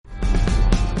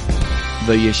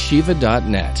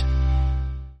theyeshiva.net.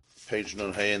 Page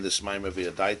Nun Hey in this Maimah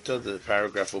V'Yadaita, the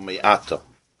paragraph of Me'ata.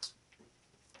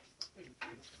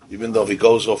 Even though he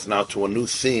goes off now to a new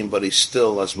theme, but he's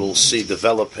still, as we'll see,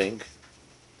 developing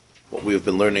what we have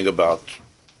been learning about.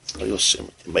 You'll see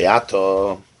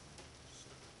Me'ata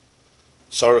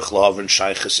Sarich Lahavin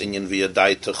Shayches Inyan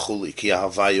V'Yadaita Chuli Ki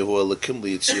Ahavayahu Elikim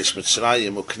L'Yitzias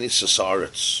Mitzrayim U'Knisas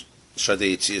Haaretz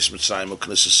Shadei Yitzias Mitzrayim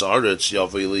U'Knisas Haaretz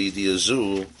Yavai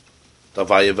L'Yidiyazu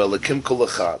Davayav Elikim Kol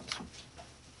Echad.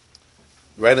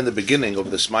 Right in the beginning of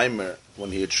this Maimer,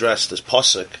 when he addressed this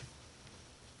Pasuk,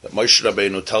 that Moshe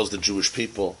Rabbeinu tells the Jewish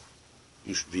people,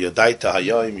 you should be V'Yadaita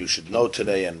Hayom, you should know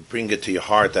today and bring it to your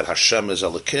heart that Hashem is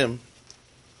Elikim.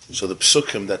 So the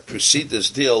Psukim that precede this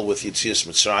deal with Yitzias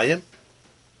Mitzrayim,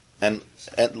 and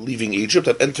leaving Egypt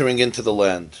and entering into the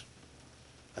land.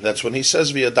 And that's when he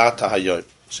says V'Yadata Hayom.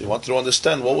 So he wanted to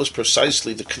understand what was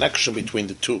precisely the connection between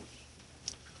the two.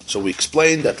 So we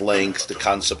explained at length the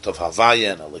concept of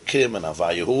Havaya and Elikim and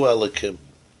Havayahu Elikim.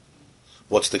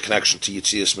 What's the connection to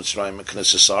Yitzias Mitzrayim and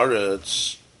Knesset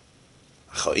Haaretz?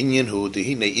 Cha'inyan hu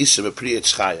dehine isa b'Pri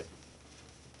Etz Chaim. It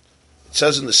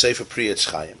says in the Sefer Pri Etz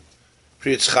Chaim.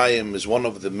 Pri Etz Chaim is one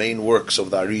of the main works of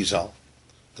the Arizal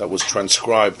that was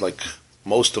transcribed, like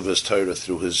most of his Torah,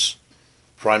 through his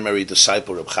primary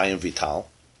disciple, Reb Chaim Vital.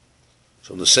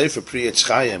 So in the Sefer Pri Etz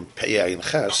Chaim, Pei Ayin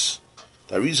Ches,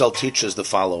 the Arizal teaches the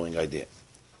following idea.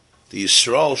 The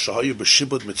Yisrael shahayu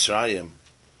b'shibud Mitzrayim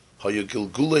hayu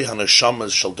gilgulei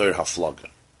hanashamas shel der haflaga.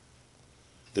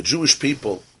 The Jewish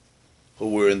people who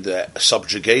were in the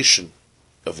subjugation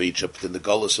of Egypt, in the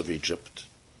gullus of Egypt,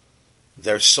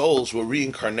 their souls were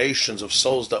reincarnations of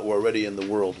souls that were already in the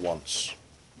world once.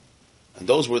 And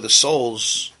those were the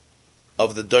souls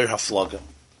of the der haflaga.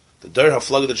 The der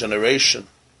haflaga, the generation,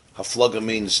 haflaga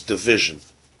means division.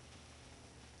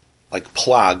 Like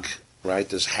plag,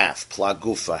 right, is half. Plag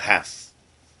gufa, half.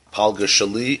 Palga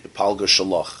shali, palga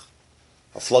shalach.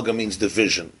 Haflaga means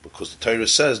division, because the Torah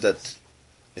says that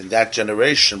in that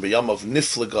generation, b'yam of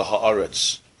nifliga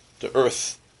haaretz, the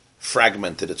earth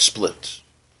fragmented, it split.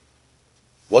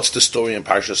 What's the story in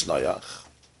Parshas Noach?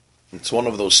 It's one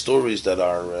of those stories that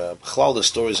are, the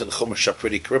stories in Chumash are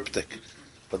pretty cryptic.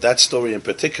 But that story in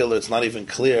particular, it's not even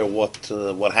clear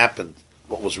what happened,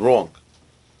 what was wrong.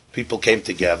 People came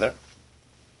together,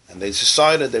 and they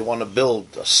decided they want to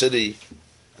build a city,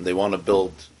 and they want to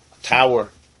build a tower,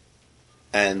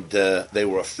 and they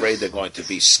were afraid they're going to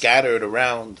be scattered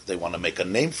around. They want to make a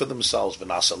name for themselves.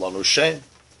 V'nasa lanu Shem. It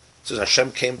says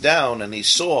Hashem came down, and he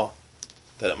saw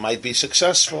that it might be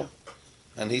successful.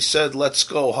 And he said, let's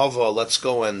go, Hava, let's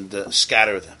go and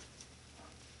scatter them.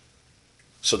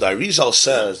 So the Arizal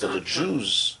says that the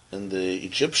Jews in the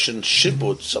Egyptian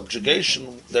Shibud,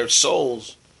 subjugation, their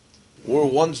souls were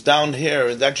once down here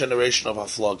in that generation of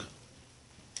Haflag.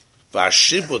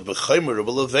 V'ashibud b'chaymer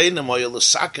b'leveina moya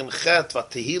l'saken chet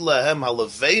v'tehi lehem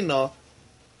ha'leveina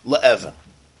le'evan.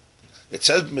 It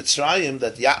says Mitzrayim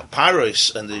that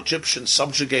Paris and the Egyptians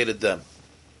subjugated them.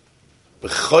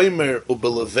 B'chaymer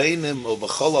u'b'leveinim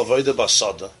u'b'chol avoda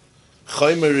basada.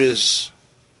 Chaymer is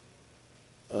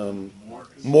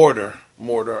mortar,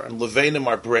 and leveinim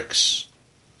are bricks.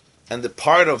 And the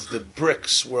part of the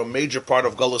bricks were a major part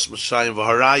of Galus Mitzrayim.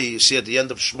 V'harayi, you see at the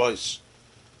end of Shmois,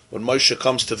 when Moshe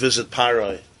comes to visit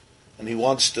Parai, and he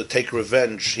wants to take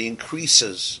revenge, he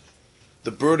increases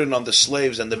the burden on the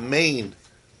slaves, and the main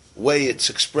way it's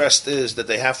expressed is that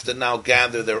they have to now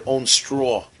gather their own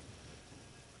straw.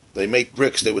 They make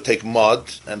bricks, they would take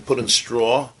mud and put in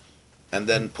straw, and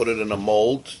then put it in a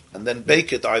mold, and then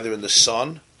bake it either in the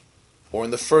sun or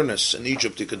in the furnace. In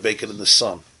Egypt, you could bake it in the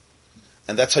sun.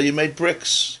 And that's how you made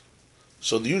bricks.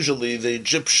 So usually the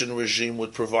Egyptian regime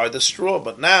would provide the straw,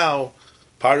 but now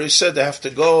Pari said they have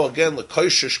to go again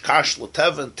l'koishish kash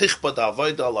l'teven tichbad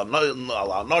avoda al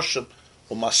anoshim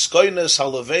u'maskoines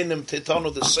halevenim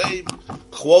titanu, the same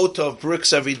quota of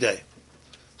bricks every day.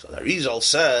 So the Arizal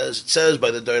says, it says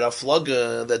by the Deir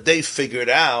HaFlaga that they figured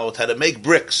out how to make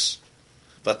bricks.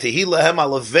 V'tehi lehem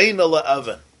haleveina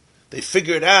le'even. They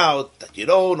figured out that you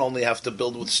don't only have to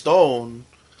build with stone,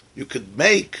 you could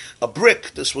make a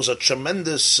brick. This was a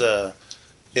tremendous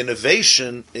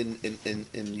innovation in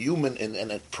human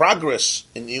in progress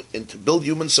in to build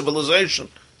human civilization.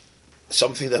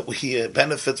 Something that we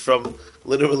benefit from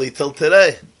literally till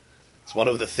today. It's one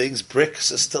of the things.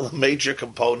 Bricks is still a major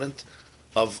component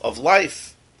of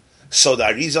life. So the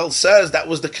Arizal says that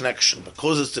was the connection,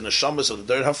 because it's the neshamas of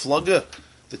the Deir HaFlaga.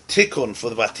 The tikkun for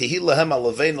the Vatihi Lahem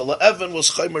Aleveinu Le'evan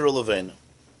was Chaymer Aleveinu.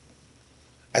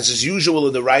 As is usual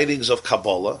in the writings of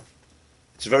Kabbalah,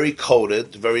 it's very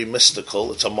coded, very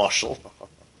mystical. It's a mashal.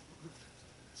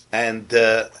 And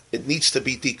it needs to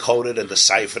be decoded and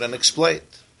deciphered and explained.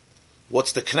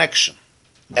 What's the connection?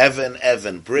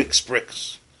 Evan,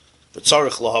 bricks.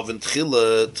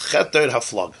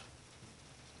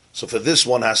 So for this,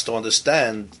 one has to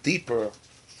understand deeper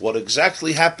what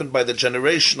exactly happened by the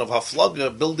generation of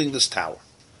Haflaga building this tower.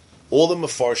 All the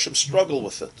Mefarshim struggle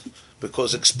with it,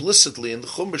 because explicitly in the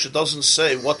Chumash it doesn't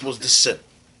say what was the sin.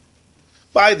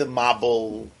 By the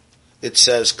Mabul, it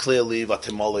says clearly,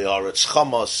 Vatimoli Aretz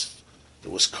Chamos,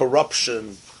 there was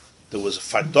corruption, there was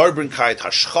Fardarbrinkheit,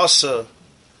 Hashchasa,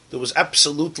 there was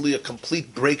absolutely a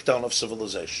complete breakdown of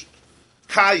civilization.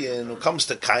 Cain, who comes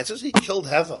to Cain, says he killed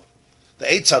Hevel. The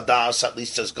Eitz Hadas, at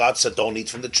least as God said, don't eat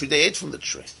from the tree, they ate from the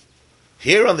tree.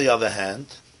 Here, on the other hand,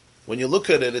 when you look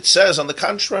at it, it says, on the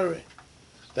contrary,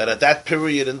 that at that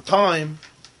period in time,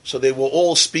 so they were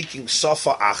all speaking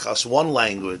Safa Achas, one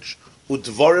language,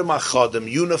 Udvarim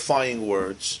Achadim, unifying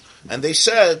words, and they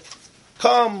said,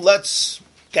 come, let's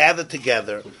gather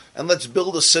together, and let's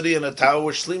build a city and a tower,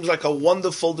 which seems like a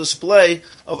wonderful display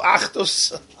of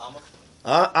Achdus.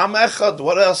 Am Echad,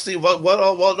 what else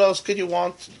could you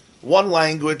want? One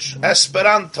language,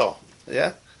 Esperanto,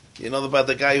 yeah? You know about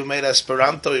the guy who made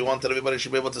Esperanto, he wanted everybody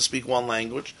should be able to speak one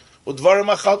language.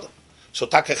 Udvarim Achadim. So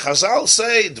Take Chazal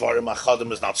say, Dvarim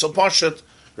Achadim is not so pashut.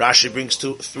 Rashi brings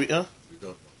three,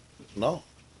 No.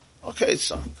 Okay,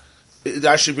 so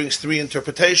Rashi brings three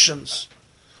interpretations.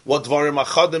 What Dvarim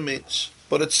Achadim means.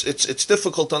 But it's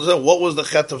difficult to understand what was the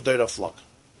chet of Deir Haflaga.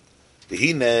 The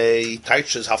Hine,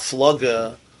 Taiches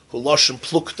Haflaga, who Loshem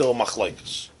Plukta or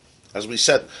Machlaikas. As we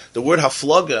said, the word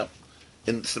Haflaga,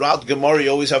 throughout Gemara, you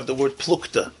always have the word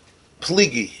plukta,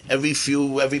 pligi,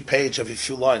 every page, every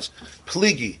few lines.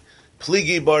 Pligi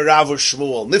bar Rav or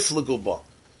Shmuel, niflagu ba.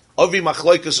 Every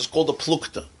machlokes is called a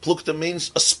plukta. Plukta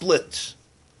means a split.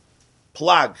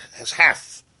 Plag has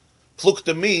half.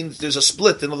 Plukta means there's a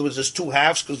split. In other words, there's two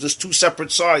halves because there's two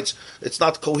separate sides. It's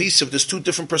not cohesive. There's two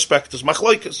different perspectives.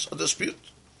 Machlokes, a dispute.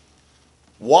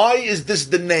 Why is this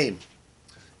the name?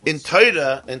 In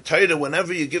Torah,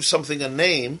 whenever you give something a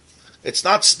name, it's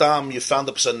not stam, you found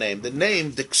up a name. The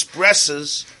name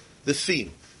expresses the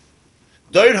theme.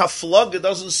 Deir Haflaga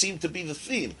doesn't seem to be the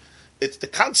theme. It's the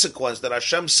consequence that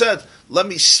Hashem said, let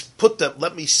me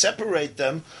separate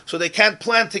them so they can't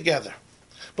plan together.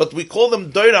 But we call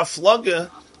them Deir Haflaga,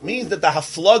 means that the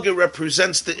Haflaga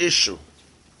represents the issue.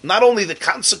 Not only the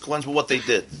consequence, but what they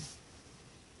did.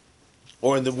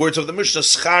 Or in the words of the Mishnah,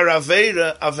 Schar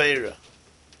Aveira, Aveira.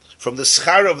 From the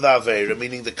schar of the Aveira,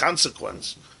 meaning the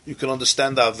consequence, you can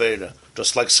understand the Aveira,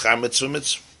 just like schar mitzvah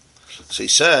mitzvah. So he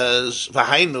says,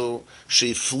 V'hainu,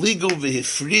 she'ifligu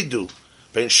v'hifridu,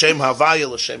 ben shem havaya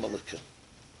l'shem alikim.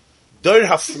 Deir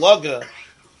Haflaga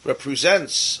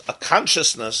represents a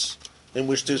consciousness in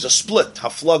which there's a split,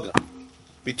 Haflaga,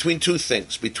 between two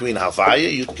things, between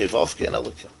Havaya, Yud Kei Vav Kei, and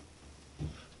Elikim.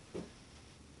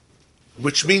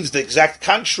 Which means the exact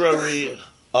contrary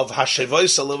of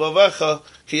Hashevois Alevavecha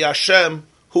Ki Hashem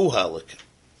Hu Halikim.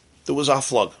 There was a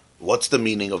Haflaga. What's the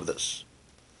meaning of this?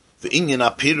 The Inyan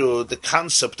HaPirud, the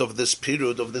concept of this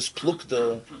Pirud, of this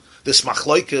Plukta, this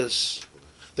Machlokes.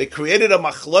 They created a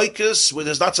Machlokes where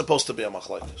there's not supposed to be a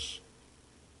Machlokes.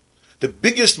 The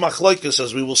biggest Machlokes,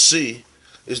 as we will see,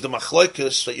 is the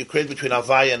Machlokes that you create between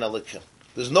Havaya and Elikim.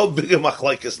 There's no bigger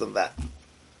Machlokes than that.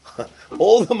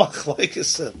 All the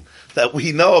Machlokes that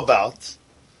we know about,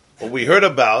 or we heard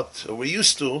about, or we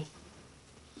used to,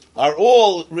 are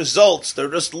all results. They're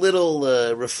just little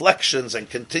reflections and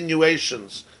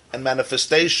continuations and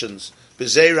manifestations,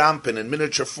 b'zei rampin, in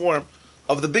miniature form,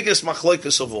 of the biggest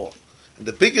machlokes of all. And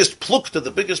the biggest plukta,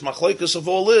 the biggest machlokes of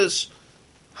all is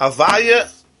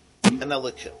Havaya and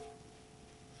Elikim.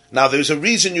 Now there's a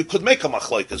reason you could make a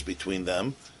machlokes between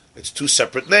them. It's two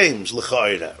separate names,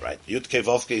 l'chayra, right? Yud Kei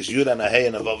Vav Kei is Yud and a Hey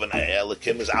and a Vav and a Hey.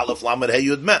 Elikim is Aleph Lamed Hey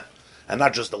Yud Mem. And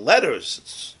not just the letters,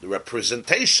 it's the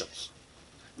representations.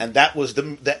 And that was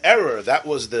the error, that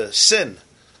was the sin,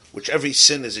 which every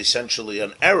sin is essentially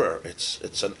an error.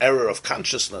 It's an error of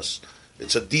consciousness.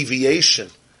 It's a deviation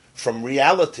from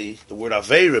reality. The word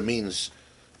Aveira means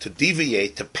to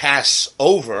deviate, to pass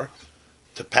over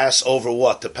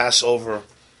what? To pass over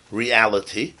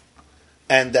reality.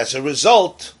 And as a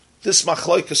result, this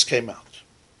machlokes came out.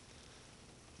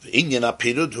 V'inyan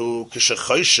HaPirud hu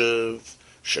k'shechoshev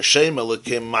Sheshem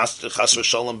Elikim Master Chas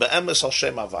v'Shalom be'emes al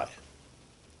Shem Havaya.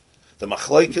 The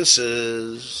machlokes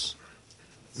is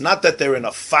not that they're in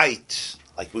a fight,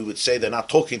 like we would say they're not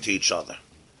talking to each other.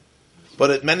 But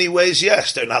in many ways,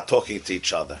 yes, they're not talking to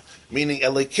each other. Meaning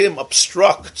Elikim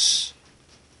obstructs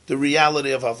the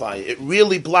reality of Havaya. It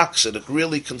really blocks it. It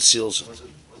really conceals it.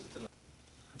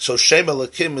 So Shem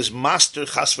Elokim is master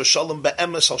chas v'shalom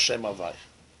be'emes al Shem Havaya.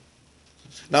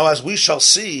 Now, as we shall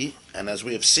see, and as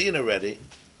we have seen already,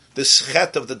 this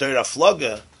chet of the Deir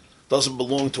HaFlaga doesn't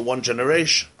belong to one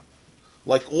generation.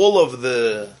 Like all of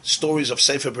the stories of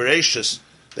Sefer Bereshis,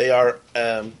 they are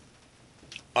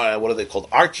what are they called?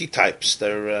 Archetypes.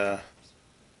 They're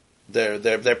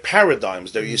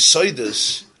paradigms. They're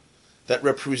yisoides that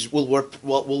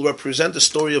will represent the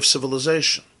story of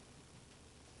civilization.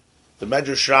 The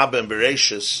Medrash Rabbah in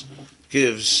Bereshis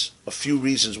gives a few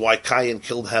reasons why Cain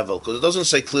killed Hevel, because it doesn't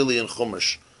say clearly in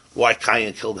Chumash why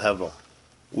Cain killed Hevel.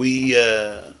 We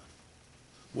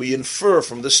infer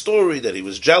from the story that he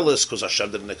was jealous because Hashem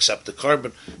didn't accept the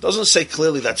carbon. It doesn't say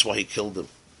clearly that's why he killed him.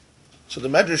 So the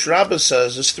Medrash Rabbah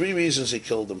says there's three reasons he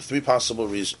killed him, three possible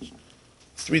reasons,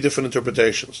 three different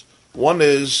interpretations. One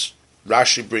is,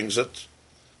 Rashi brings it,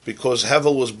 because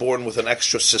Hevel was born with an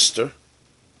extra sister,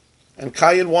 and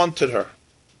Cain wanted her.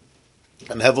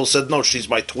 And Hevel said, no, she's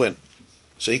my twin.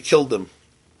 So he killed him.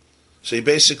 So he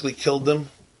basically killed him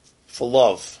for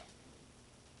love.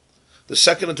 The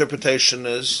second interpretation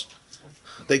is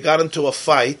they got into a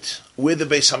fight where the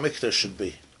Beis HaMikdash should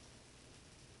be.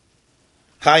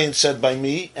 Cain said by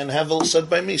me, and Hevel said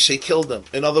by me, so he killed him.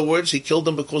 In other words, he killed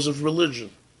him because of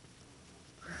religion.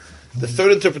 The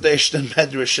third interpretation in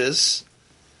Medrash is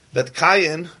that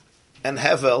Cain and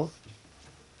Hevel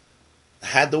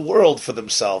had the world for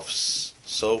themselves.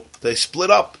 So they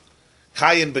split up.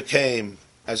 Cain became,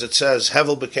 as it says,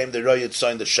 Hevel became the Royat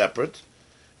Son, the shepherd,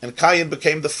 and Cain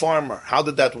became the farmer. How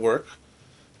did that work?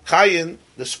 Cain,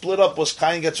 the split up was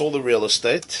Cain gets all the real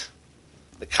estate,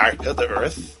 the karka, the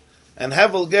earth, and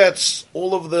Hevel gets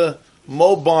all of the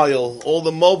mobile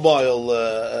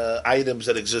items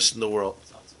that exist in the world.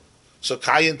 So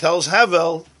Cain tells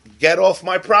Hevel, get off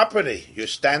my property. You're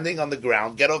standing on the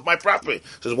ground, get off my property. He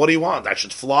says, what do you want? I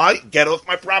should fly? Get off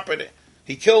my property.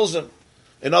 He kills him.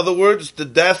 In other words, the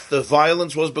death, the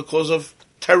violence was because of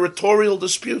territorial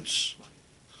disputes.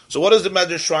 So what is the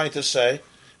Medrash trying to say?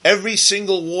 Every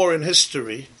single war in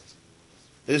history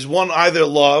is one either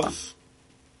love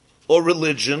or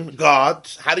religion, God.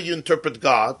 How do you interpret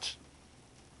God?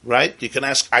 Right? You can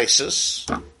ask ISIS.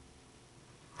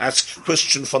 Ask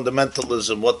Christian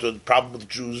fundamentalism what the problem with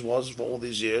Jews was for all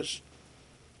these years.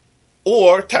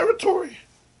 Or territory.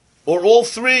 Or all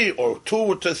three, or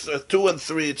two and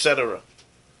three, etc.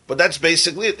 But that's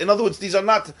basically it. In other words, it's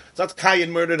not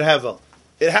Cain murdered Hevel.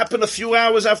 It happened a few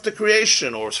hours after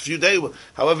creation, or a few days,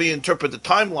 however you interpret the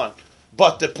timeline.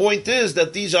 But the point is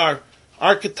that these are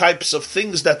archetypes of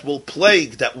things that will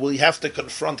plague, that we have to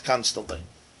confront constantly.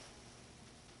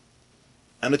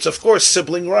 And it's, of course,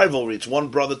 sibling rivalry. It's one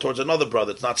brother towards another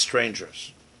brother. It's not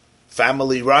strangers.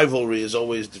 Family rivalry is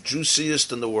always the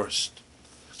juiciest and the worst.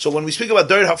 So when we speak about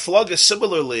Deir HaFlaga,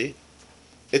 similarly,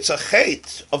 it's a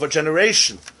hate of a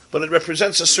generation, but it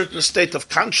represents a certain state of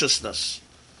consciousness.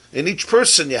 In each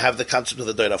person you have the concept of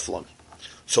the Deir HaFlaga.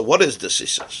 So what is this, he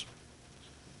says?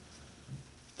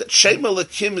 That Shem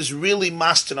Elokim is really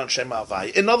mastered on Shem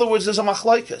Havaya. In other words, there's a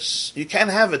machlaikas. You can't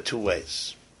have it two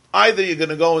ways. Either you're going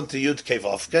to go into Yud Kei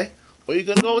Vav Kei, or you're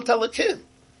going to go into Elokim.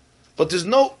 But there's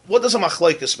no, what does a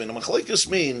machlaikas mean? A machlaikas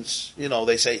means,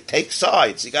 they say, take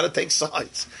sides. You got to take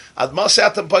sides.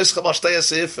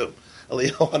 Eliyahu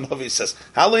Hanavi says,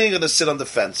 how long are you going to sit on the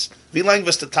fence? Wie lang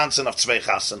wirst du tanzen auf zwei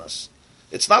chasanas?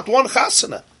 It's not one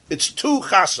chasana. It's two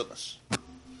chasanas.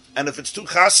 And if it's two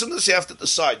chasanas, you have to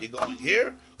decide. You're going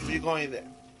here, or you're going there.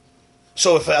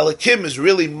 So if Elokim is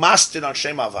really mastered on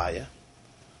Shem Havaya,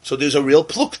 so there's a real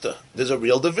plukta. There's a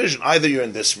real division. Either you're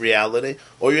in this reality,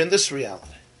 or you're in this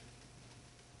reality.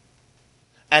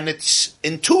 And it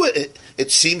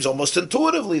seems almost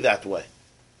intuitively that way.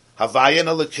 Havaya and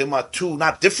Elokim are two,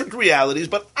 not different realities,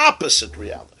 but opposite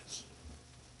realities.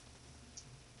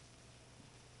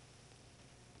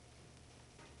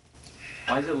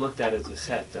 Why is it looked at as a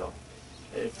set, though?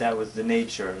 If that was the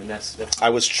nature, and that's... I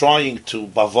was trying to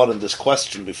bavod in this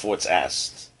question before it's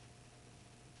asked.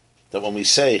 That when we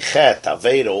say chet,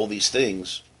 aveda, all these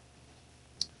things,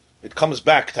 it comes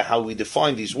back to how we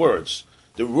define these words.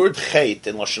 The word chet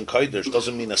in Lashon Kodesh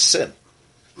doesn't mean a sin.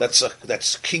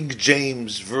 That's King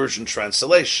James Version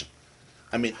translation.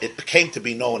 I mean, it came to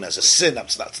be known as a sin.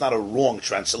 It's not a wrong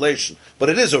translation, but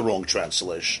it is a wrong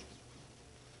translation.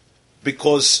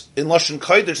 Because in Lashon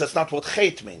Kodesh, that's not what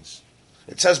chet means.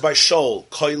 It says by Shaul,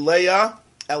 Koileya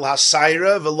el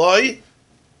hasayra veloy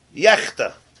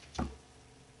yechta.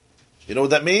 You know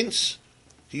what that means?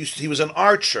 He was an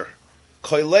archer.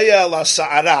 Koileya el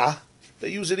hasa'ara. They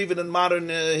use it even in modern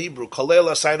Hebrew. Koileya el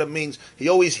hasa'ara means he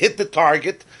always hit the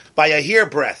target by a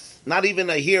hairbreadth. Not even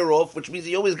a hair off, which means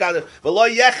he always got it.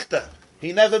 Veloy yechta.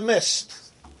 He never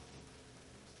missed.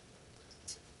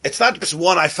 It's not just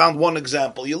one. I found one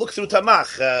example. You look through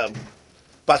Tanakh.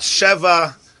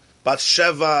 Bathsheba.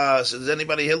 Does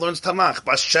anybody here learns Tanakh?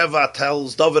 Bathsheba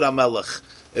tells David HaMelech,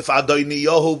 if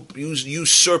Adoniyahu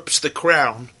usurps the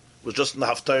crown, it was just in the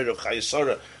Haftarah of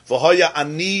Chayesara, V'hoya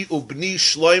ani ubni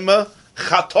shloima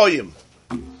chatoyim.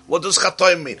 What does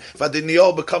chatoyim mean? If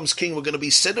Adoniyahu becomes king, we're going to be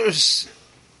sinners?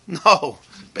 No.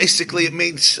 Basically, it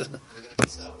means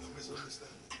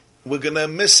we're going to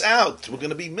miss out. We're going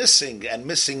to be missing, and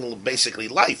missing basically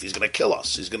life. He's going to kill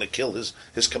us. He's going to kill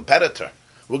his competitor.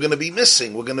 We're going to be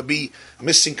missing. We're going to be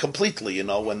missing completely. You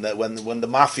know, when the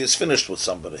mafia is finished with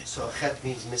somebody. So a chet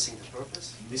means missing the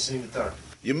purpose. Missing the target.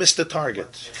 You missed the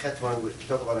target. Chet, when we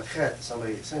talk about a chet,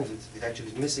 somebody sings it actually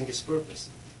is missing his purpose.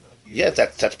 Yeah,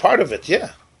 that's part of it.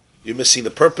 Yeah, you're missing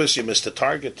the purpose. You missed the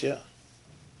target. Yeah.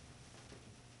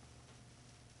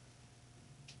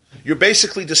 You're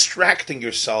basically distracting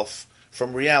yourself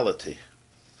from reality.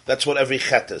 That's what every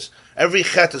chet is. Every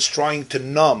chet is trying to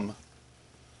numb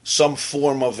some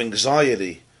form of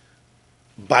anxiety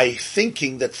by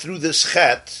thinking that through this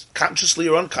chet, consciously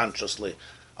or unconsciously,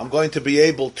 I'm going to be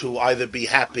able to either be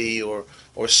happy or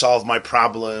solve my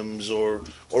problems or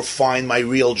find my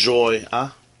real joy.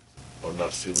 Or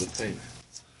not feel the pain.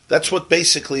 That's what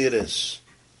basically it is.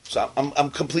 So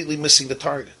I'm completely missing the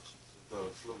target.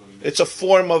 It's a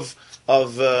form of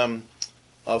somnia.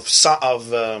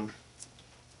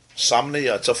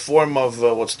 It's a form of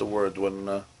what's the word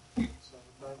when.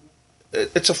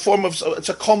 It's a form of, it's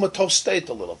a comatose state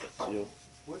a little bit.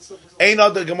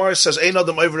 The Gemara says, what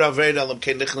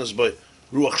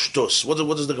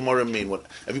does the Gemara mean? When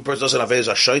every person does an avez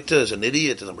a shaita, is an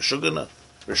idiot, is a meshugana.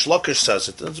 Rish Lakish says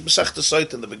it. It's Masechta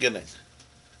Sait in the beginning.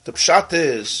 The pshat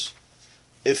is,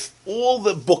 if all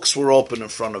the books were open in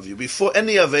front of you, before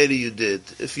any aveda you did,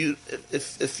 if you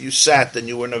sat and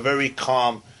you were in a very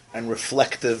calm and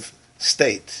reflective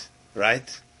state,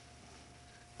 right?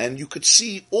 And you could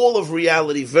see all of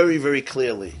reality very, very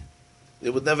clearly.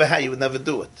 You would never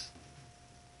do it.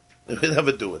 You would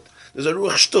never do it. There's a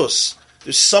ruach shtus.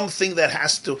 There's something that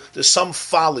has to, there's some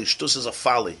folly. Shtus is a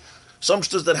folly. Some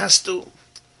shtus that has to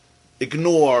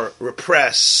ignore,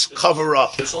 repress, cover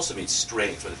up. This also means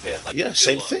straying from the path. Like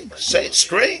same thing.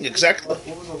 Straying, exactly. What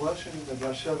was the lesson that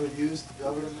Bathsheba used?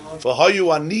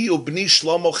 V'hayu ani ubni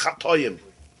shlomo chatoyim.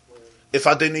 If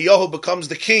Adoniyahu becomes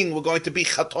the king, we're going to be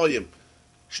chatoyim.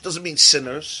 Which doesn't mean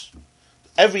sinners.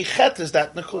 Every chet is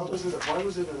that nekuda. Why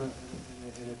was it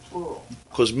in a plural?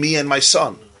 Because me and my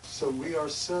son. So we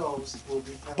ourselves will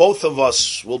be... Both of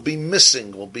us will be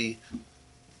missing, will be...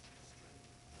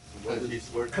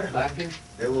 Lacking?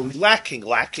 They will be lacking,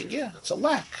 yeah. It's a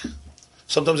lack.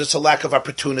 Sometimes it's a lack of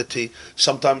opportunity.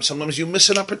 Sometimes you miss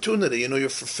an opportunity. You know, you're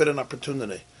forfeit an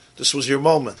opportunity. This was your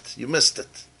moment. You missed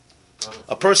it.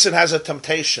 A person has a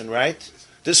temptation, right?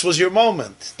 This was your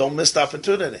moment. Don't miss the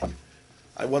opportunity.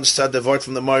 I once said the word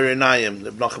from the Moreh Einayim,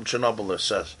 the Nachum Chernobyl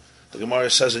says. The Gemara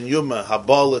says in Yuma,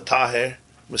 Habal l'taher,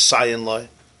 Messiah loy,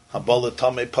 Habal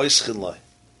l'tameh poischin loy.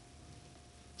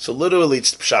 So literally, the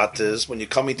pshat is, when you're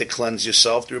coming to cleanse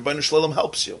yourself, the Rebbeinu Shalom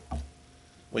helps you.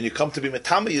 When you come to be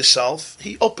metame yourself,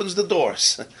 he opens the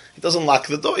doors. He doesn't lock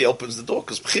the door, he opens the door,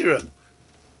 because b'chira.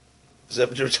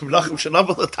 Nachum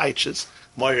Chernobyl teaches,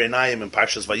 Moreh Einayim in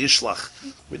Parshas Vayishlach.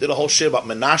 We did a whole shit about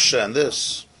Menashe and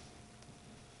this.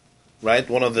 Right?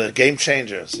 One of the game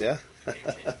changers, yeah?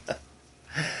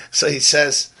 So he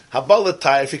says,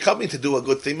 Habalatai, if you're coming to do a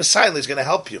good thing, Messiah is going to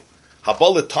help you.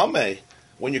 Habalatame,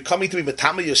 when you're coming to be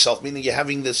metame yourself, meaning you're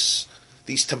having these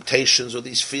temptations or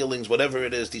these feelings, whatever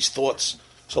it is, these thoughts,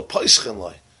 so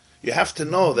poischenloi, you have to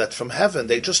know that from heaven,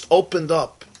 they just opened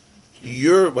up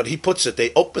what he puts it,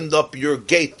 they opened up your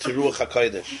gate to Ruach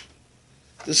HaKodesh.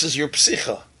 This is your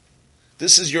psicha.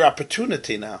 This is your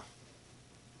opportunity now.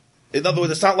 In other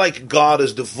words, it's not like God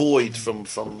is devoid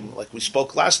from like we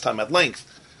spoke last time at length.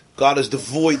 God is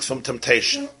devoid from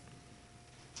temptation.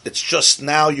 It's just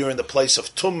now you're in the place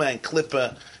of tumah and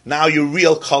klippa. Now your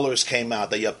real colors came out,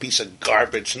 that you're a piece of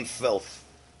garbage and filth.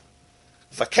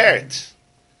 Fakert.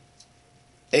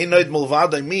 Einoid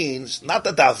mulvada means not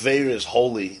that the Aveira is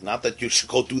holy, not that you should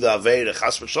go do the Aveira,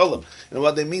 chas v'sholem. You know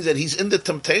what it means? That he's in the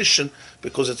temptation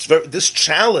because it's this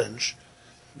challenge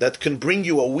that can bring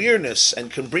you awareness and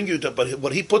can bring you to, but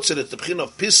what he puts it at the beginning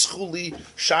of Pischuli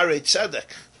Sharei Tzedek.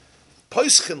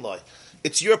 Poischenloi.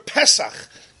 It's your Pesach.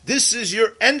 This is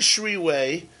your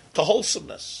entryway to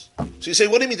wholesomeness. So you say,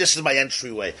 what do you mean this is my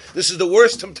entryway? This is the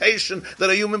worst temptation that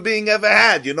a human being ever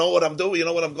had. You know what I'm doing? You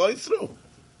know what I'm going through?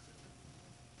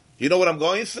 You know what I'm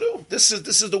going through? This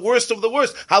is the worst of the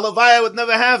worst. Halavai, I would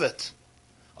never have it.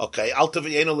 Okay,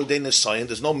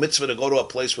 there's no mitzvah to go to a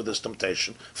place where there's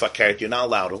temptation. Fakert, you're not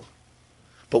allowed to.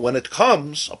 But when it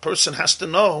comes, a person has to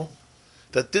know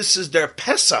that this is their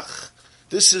Pesach.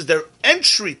 This is their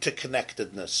entry to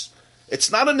connectedness.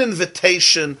 It's not an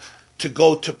invitation to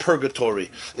go to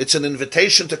purgatory. It's an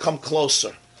invitation to come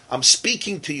closer. I'm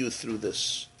speaking to you through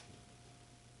this.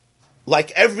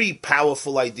 Like every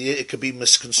powerful idea, it could be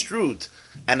misconstrued.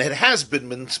 And it has been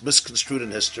misconstrued in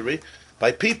history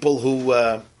by people who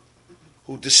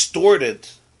distorted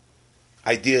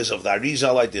ideas of the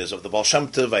Arizal, ideas of the Baal Shem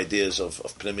Tov, ideas of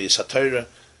Pneumius HaTorah.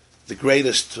 The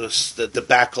greatest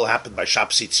debacle happened by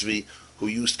Shapsi Tzvi, who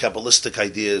used Kabbalistic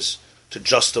ideas to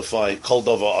justify Kol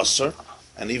Dova Asr.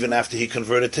 And even after he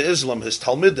converted to Islam, his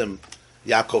Talmidim,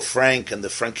 Yaakov Frank and the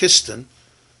Frankisten,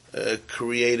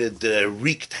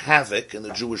 wreaked havoc in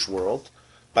the Jewish world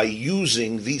by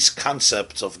using these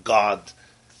concepts of God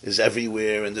is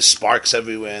everywhere and the sparks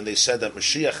everywhere. And they said that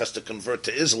Mashiach has to convert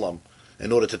to Islam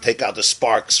in order to take out the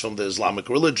sparks from the Islamic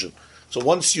religion. So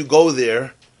once you go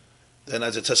there, then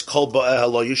as it says, Kol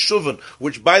Ba'eh Lo Yeshuvin,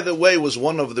 which by the way was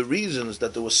one of the reasons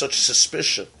that there was such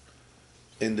suspicion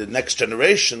in the next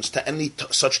generations to any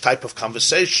such type of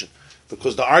conversation.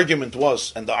 Because the argument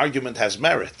was, and the argument has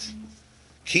merit,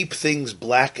 keep things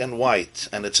black and white,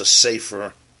 and it's a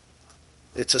safer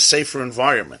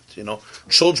environment.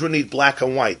 Children need black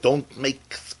and white. Don't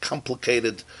make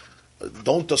complicated.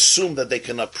 Don't assume that they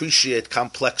can appreciate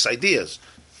complex ideas.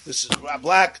 This is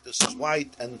black. This is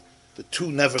white, and the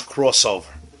two never cross over.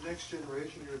 The next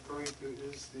generation you're referring to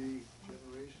is the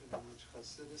generation in which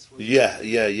Hasidus was. Yeah.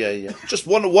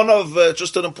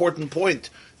 Just an important point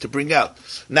to bring out.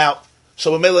 Now,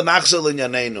 so Mele Nachzel in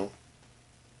Yanenu.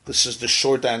 This is the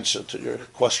short answer to your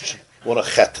question. What a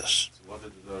chetas. What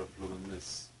did the Flugel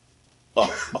miss?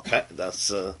 Oh, okay.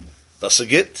 That's a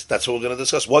git. That's what we're going to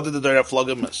discuss. What did the Derech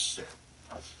Flugel miss?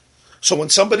 So when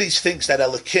somebody thinks that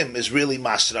Elikim is really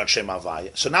master on Shem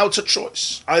Havaya, so now it's a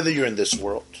choice. Either you're in this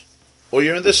world, or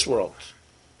you're in this world.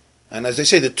 And as they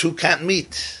say, the two can't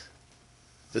meet.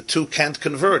 The two can't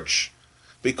converge.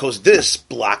 Because this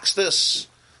blocks this.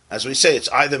 As we say, it's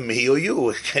either me or you.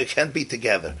 It can't be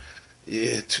together.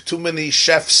 Too many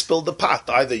chefs spilled the pot.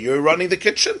 Either you're running the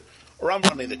kitchen, or I'm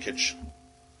running the kitchen.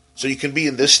 So you can be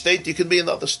in this state, you can be in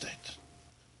the other state.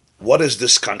 What is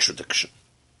this contradiction?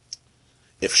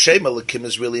 If Shem Elikim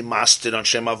is really mastered on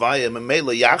Shem Havaya,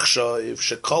 Memela Yachsha, if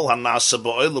Shekol Hanasa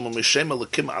Ba'olam Mishem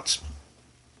Elikim Atzma.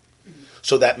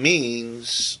 So that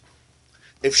means,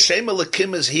 if Shem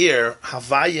Elikim is here,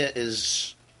 Havaya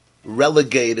is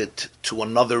relegated to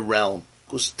another realm,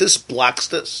 because this blocks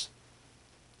this.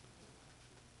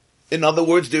 In other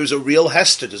words, there's a real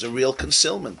hester, there's a real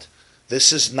concealment.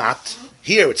 This is not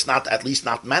here, it's not, at least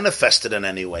not manifested in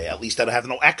any way, at least I have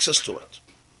no access to it.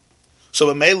 So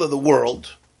in Mela, the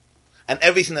world, and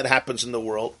everything that happens in the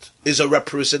world, is a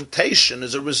representation,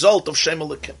 is a result of Shem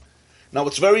Elikim. Now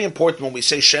it's very important when we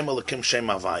say Shem Elikim, Shem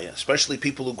Havaya, especially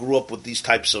people who grew up with these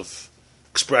types of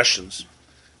expressions,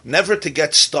 never to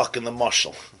get stuck in the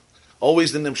mashal.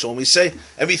 Always the nimshal. When we say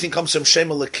everything comes from Shem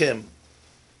Elikim,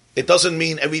 it doesn't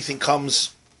mean everything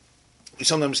comes. We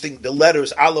sometimes think the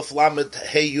letters Aleph, Lamed,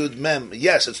 Hey, Yud, Mem.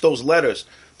 Yes, it's those letters,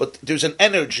 but there's an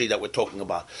energy that we're talking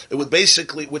about. It would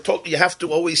basically you have to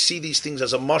always see these things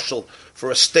as a mashal for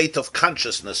a state of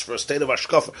consciousness, for a state of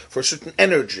ashkafa, for a certain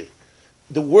energy.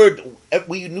 The word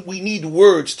we need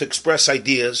words to express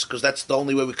ideas because that's the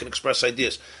only way we can express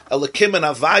ideas. Elikim and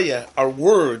Havaya are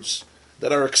words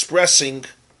that are expressing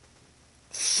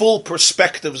full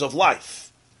perspectives of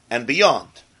life and beyond.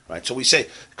 Right, so we say,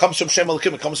 it comes from Shem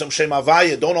Elikim, it comes from Shem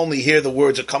Havaya. Don't only hear the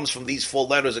words, it comes from these 4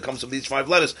 letters, it comes from these 5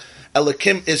 letters.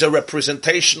 Elikim is a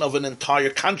representation of an entire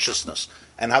consciousness.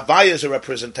 And Havaya is a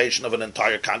representation of an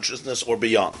entire consciousness or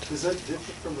beyond. Is that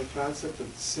different from the concept of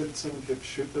Tzimtzum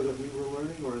Kipshuta that we were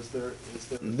learning, or is there...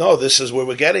 No, this is where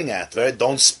we're getting at, right?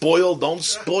 Don't spoil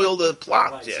the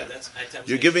plot. Right, yeah. so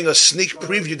You're giving a sneak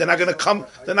preview. They're not going to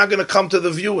come to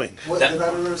the viewing. Then I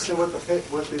don't understand what the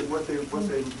faith was.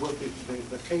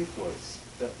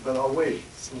 But I'll wait,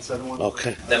 since I don't want to...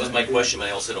 Okay. That was my question.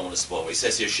 I also don't want to spoil. He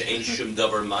says here, She'ein Shum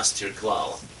Davar Mastir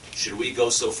Klal. Should we go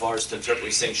so far as to interpret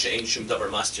he's saying She'ein Shum Davar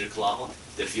Mastir Klal?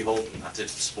 That if you hold, not to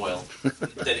spoil,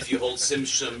 that if you hold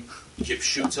Simshum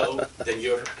Kipshuto, then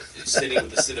you're sitting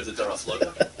with the sin of the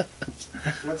Darafloga?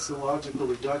 That's the logical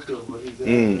reductio, but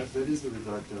that is the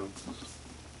reductio.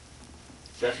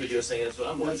 That's what you're saying. That's what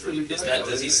I'm That's wondering. the Is that,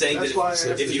 does he saying That's that why I asked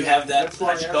if the- you have that that's why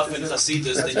I asked Hashkaf and the-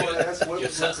 Chasidus, that's then why I asked what- you're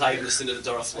chayiv the sin of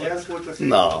the I Darafloga? asked what the faith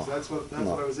No. was. That's what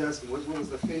I was asking. What was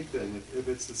the faith then? If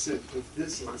it's the sin, if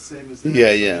this is the same as that.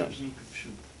 Yeah.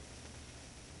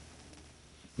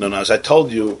 No, as I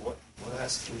told you, Well,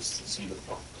 ask some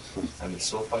different. I mean,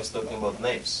 so far it's talking about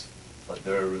names, but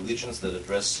there are religions that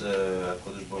address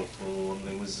Kodesh Baruch Hu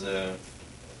only with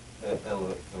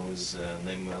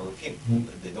name Elohim.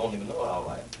 They don't even know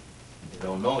Havaya. They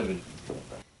don't know even.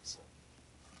 So.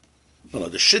 No,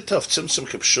 the Shitta of Tzimtzum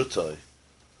Kipshutai,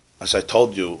 as I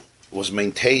told you, was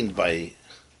maintained by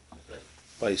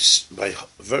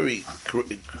very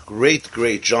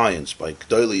great giants, by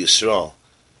Gdolei Yisrael,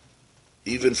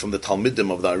 even from the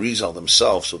Talmidim of the Arizal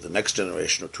themselves, or the next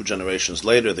generation or 2 generations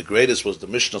later. The greatest was the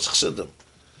Mishnah's Chassidim.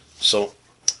 So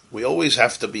we always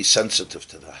have to be sensitive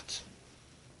to that.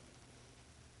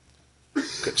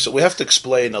 Okay, so we have to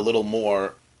explain a little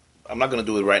more. I'm not going to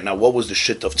do it right now. What was the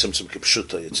shit of Tzimtzum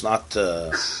Kipshutai? It's not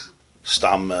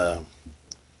stam.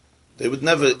 You would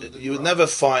never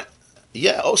find.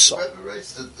 Yeah, also. There were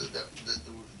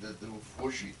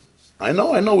 4 sheets. I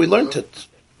know. We learned it.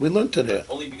 We learned it here.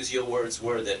 Only because your words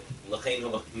were that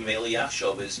L'cheinu Meli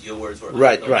Yachshov is your words were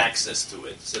right, I have no right. access to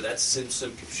it. So that's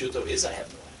Tzimtzum Kipshuto is I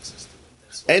have no access to it.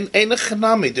 That's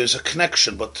And there's a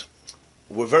connection, but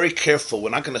we're very careful.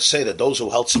 We're not going to say that those who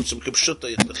held Tzimtzum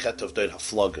Kipshutai is the chet of their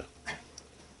haflaga.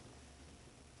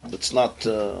 It's not.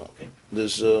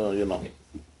 There's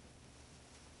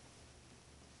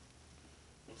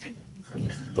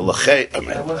the lachay. I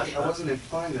wasn't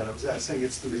implying that. I was saying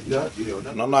it's to be done.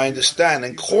 No, I understand.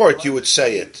 In court, you would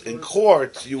say it. In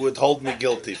court, you would hold me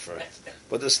guilty for it.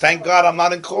 But thank God I'm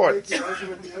not in court. Make the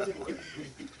argument the other way.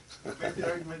 Make the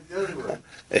argument the other way.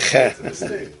 It's a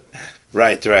mistake.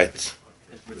 Right.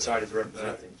 It's hard to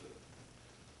represent.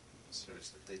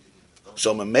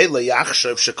 So memele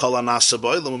yachshav shekol anasa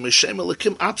boilam u'mishem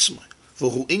elikim atzmai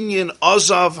v'hu inyan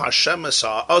ozav Hashem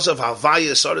ozav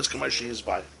havaya saretz k'mashi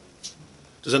yizbayim.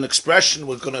 There's an expression,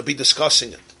 we're going to be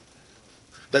discussing it,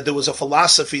 that there was a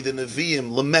philosophy, the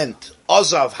Nevi'im lament,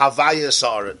 Ozav Havaya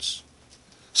Sa'aretz.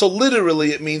 So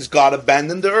literally it means God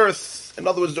abandoned the earth. In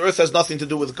other words, the earth has nothing to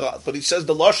do with God. But he says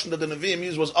the Lashon that the Nevi'im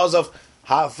used was Ozav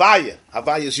Havaya.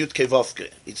 Havaya is Yud Kevovke.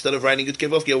 Instead of writing Yud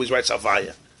Kevovke, he always writes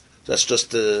Havaya. That's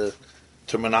just the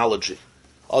terminology.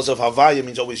 Ozav Havaya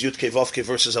means always Yud Kevovke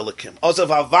versus Elikim. Ozav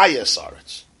Havaya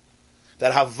Sa'aretz.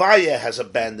 That Havaya has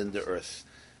abandoned the earth.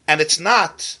 And it's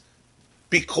not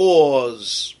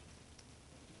because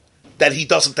that he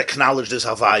doesn't acknowledge this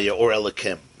Havaya or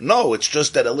Elikim. No, it's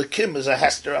just that Elikim is a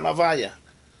Hester and Havaya.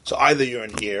 So either you're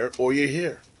in here or you're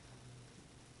here.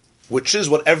 Which is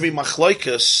what every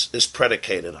Machloikus is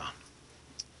predicated on.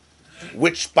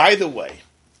 Which, by the way,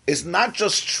 is not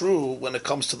just true when it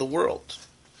comes to the world.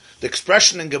 The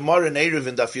expression in Gemara and Erev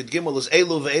in Daf Yud Gimel is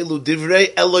Elu ve'elu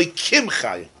divrei Elokim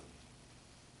Chayim.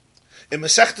 In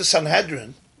Masechta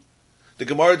Sanhedrin, the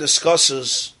Gemara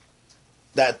discusses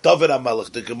that David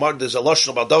HaMelech, the Gemara, there's a lashon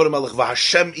about David HaMelech,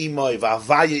 v'Hashem imoi,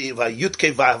 v'Havaya,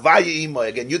 v'Yutke, v'Havaya imoi,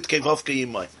 again, Yutke, v'Havke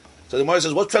imoi. So the Gemara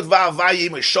says, what's that v'Havaya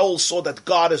imoi? Shaul saw that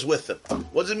God is with him.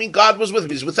 What does it mean God was with him?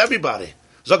 He's with everybody.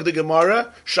 Zog the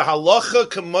Gemara, Shahalacha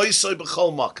k'moisoi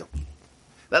b'chol makom.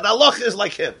 That halacha is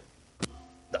like him.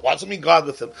 What does it mean God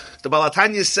with him? The Baal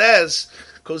HaTanya says,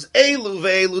 because Elu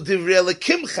ve'elu divrei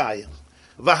Elokim chayim.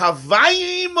 Every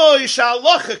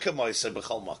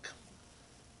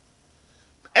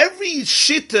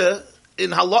shita in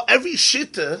halach, every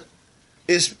shita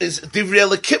is divrei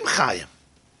Elokim chayim.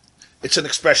 It's an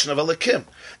expression of Elokim,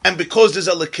 and because there's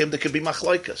Elokim, there can be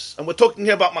machloikas. And we're talking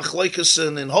here about machloikas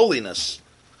in holiness,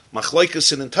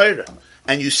 machloikas in Torah,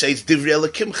 and you say it's divrei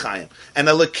Elokim chayim, and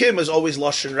Elokim is always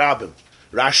lashon rabim.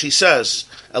 Rashi says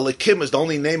Elokim is the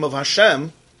only name of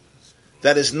Hashem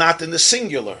that is not in the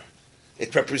singular.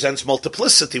 It represents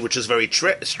multiplicity, which is very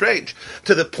strange,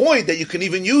 to the point that you can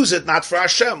even use it not for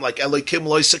Hashem, like Elokim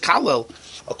lo yisekalel,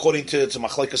 according to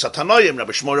Machlekes HaTanoim,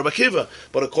 Rabbi Shmuel, Rabbi Akiva,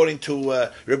 but according to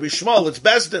Rabbi Shmuel, it's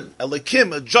Bezdin,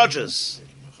 Elokim, judges.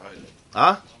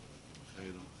 Huh?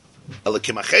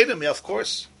 Elokim Achedim, yeah, of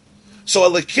course. So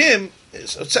Elokim, it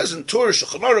says in Torah,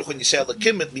 Shulchan Aruch, when you say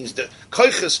Elokim, it means the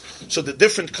koiches, so the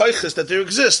different koiches that there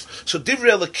exist. So Divrei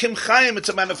Elokim Chaim, it's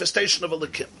a manifestation of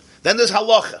Elokim. Then there's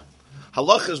Halacha.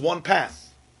 Halacha is one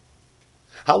path.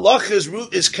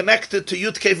 Halacha is connected to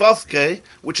Yud Kei Vav Kei,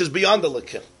 which is beyond the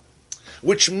Elokim.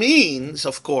 Which means,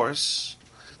 of course,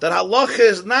 that halacha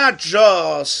is not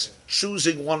just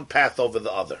choosing one path over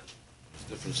the other. There's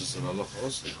differences in halacha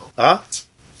also. Huh?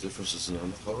 Differences in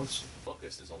halacha also.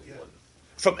 There's only one.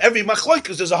 From every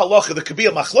machloikas, there's a halacha. There could be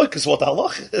a machloikas what the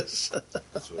halacha is.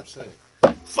 That's what I'm saying.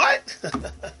 Fine.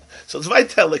 So it's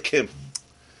Vayta Elokim.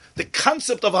 The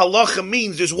concept of halacha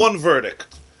means there's one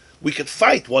verdict. We could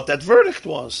fight what that verdict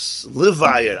was.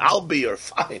 Livayir, Albir,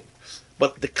 fine.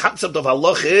 But the concept of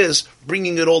halacha is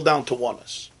bringing it all down to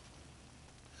oneness.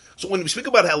 So when we speak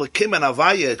about Elikim and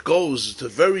Havaya, it goes to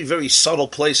very, very subtle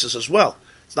places as well.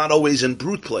 It's not always in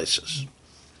brute places.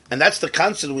 And that's the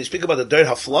concept when we speak about the Der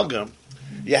Haflaga.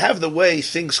 You have the way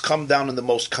things come down in the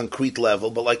most concrete level,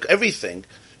 but like everything,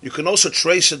 you can also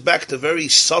trace it back to very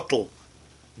subtle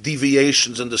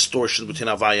deviations and distortions between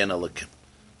Havaya and Elikim.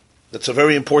 That's a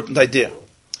very important idea.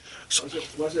 So,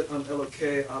 Was it on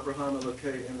Elokei, Abraham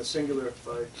Elokei, in the singular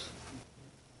by...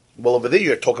 well, over there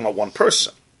you're talking about one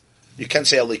person. You can't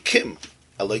say Elikim,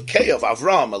 Elokei of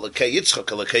Avram, Elokei Yitzchak,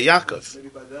 Elokei Yaakov. Maybe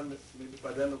by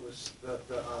them it was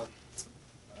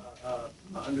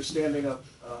the understanding of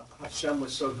Hashem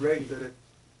was so great that it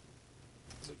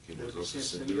became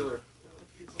singular.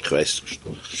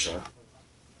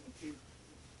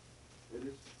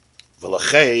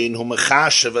 V'lachein hu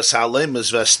mechashev es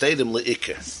ha'alemes v'astedim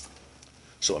le'ikr.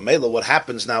 So, Amela, what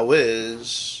happens now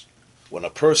is, when a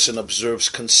person observes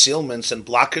concealments and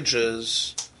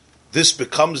blockages, this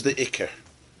becomes the ikr.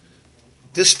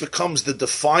 This becomes the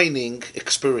defining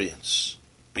experience.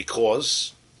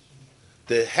 Because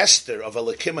the Hester of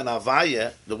Elikim and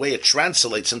Havaya, the way it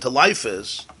translates into life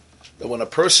is, that when a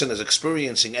person is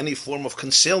experiencing any form of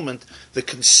concealment, the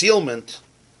concealment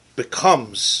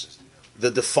becomes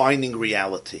the defining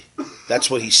reality. That's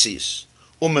what he sees.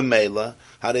 Which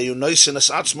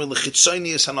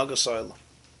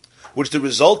the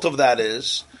result of that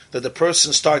is that the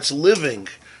person starts living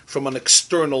from an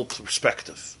external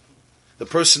perspective. The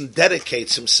person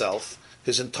dedicates himself,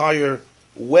 his entire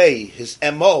way, his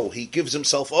MO, he gives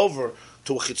himself over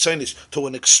to a chitzonis, to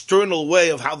an external way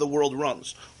of how the world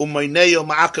runs.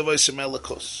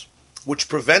 Which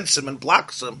prevents him and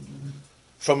blocks him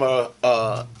from a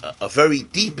very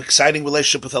deep, exciting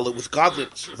relationship with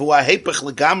godliness.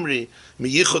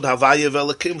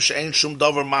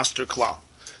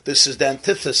 This is the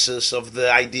antithesis of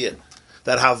the idea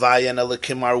that Havaya and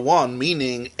Elikim are one,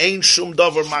 meaning Ein Shum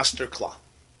Davar Master Klal.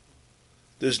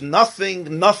 There's nothing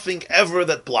ever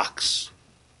that blocks.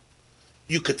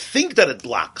 You could think that it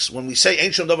blocks. When we say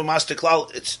Ein Shum Davar Master Klal,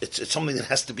 it's something that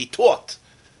has to be taught.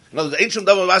 In other words, Ein Shum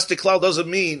Davar Master Klal doesn't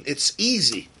mean it's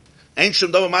easy. Ein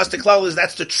Shum Davar Master Klal is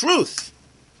that's the truth,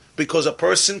 because a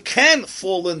person can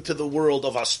fall into the world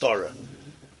of Hastara.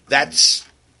 That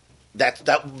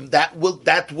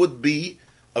would be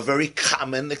a very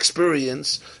common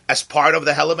experience as part of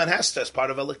the Helam and Hester, as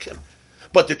part of Elikim.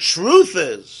 But the truth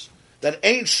is that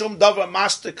Ein Shum Davar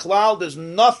Master Klal, there's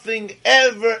nothing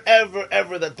ever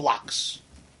that blocks.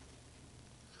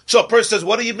 So a person says,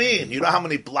 what do you mean? You know how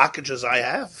many blockages I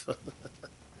have?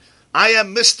 I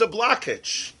am Mr.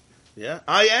 Blockage. Yeah,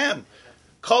 I am.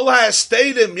 Kol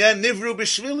ha'estadim, yeah, nivru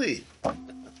b'shvili.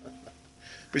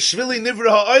 B'shvili nivru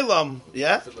ha'olam,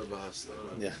 yeah?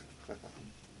 Yeah.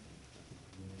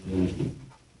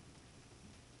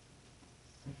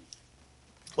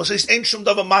 Well, so it's Ein Shum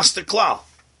Davar Master Klal.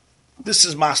 This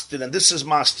is master, and this is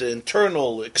master,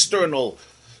 internal, external,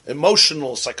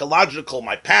 emotional, psychological,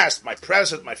 my past, my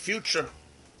present, my future.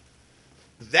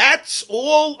 That's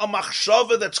all a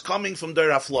machshava that's coming from Der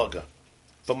Haflaga,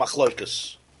 from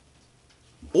Machloikas.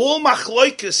 All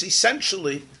Machloikas,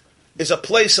 essentially, is a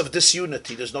place of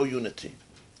disunity. There's no unity.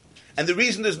 And the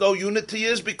reason there's no unity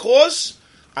is because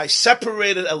I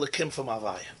separated Elikim from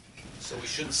Havaya. So we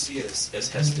shouldn't see it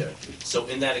as Hester. So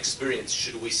in that experience,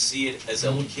 should we see it as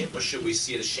Elikim, or should we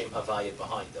see it as Shem Havaya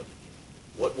behind them?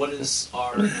 What is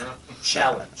our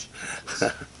challenge?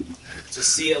 To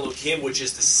see Elokim, which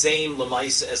is the same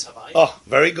Lamaisa as Havaya? Oh,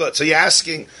 very good. So you're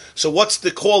asking, so what's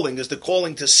the calling? Is the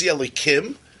calling to see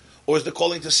Elokim, or is the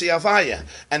calling to see Havaya?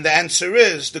 And the answer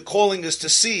is, the calling is to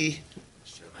see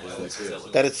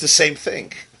that it's the same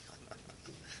thing.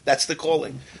 That's the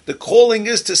calling. The calling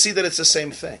is to see that it's the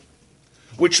same thing.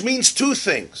 Which means two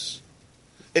things.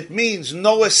 It means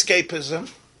no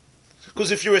escapism, because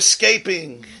if you're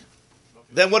escaping,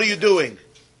 then what are you doing?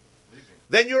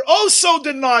 Then you're also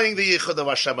denying the Yichud of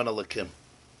Hashem and Elikim.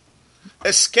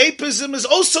 Escapism is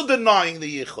also denying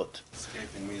the Yichud.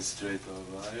 Escaping means straight to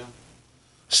Havaya.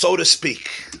 So to speak.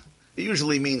 It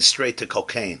usually means straight to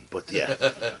cocaine, but yeah.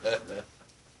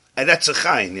 And that's a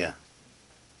chayin, yeah.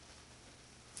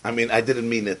 I mean, I didn't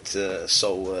mean it,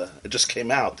 so it just came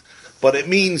out. But it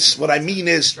means, what I mean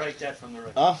is... Strike that from the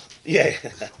record. Yeah.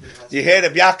 You heard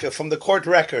of Yaakov from the court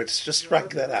records. Just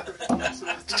strike that out.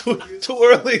 Too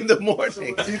early in the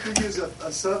morning. So if you could use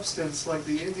a substance like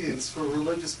the Indians for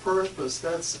religious purpose,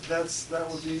 that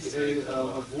would be a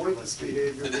avoidance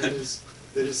behavior that is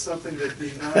something that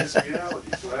denies reality,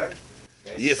 correct?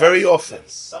 Yeah, very often.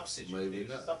 Maybe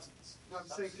not. I'm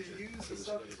saying to use a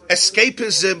substance like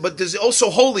Escapism, but there's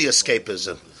also holy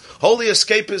escapism. Holy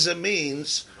escapism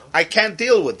means, I can't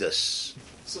deal with this.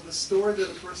 So the story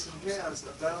that a person has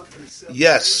about the separation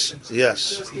Yes, is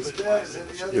yes. just as bad as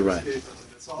any other You're right.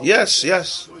 escapism. It's all Yes,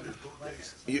 yes.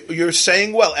 You're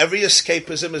saying well. Every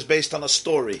escapism is based on a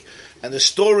story, and the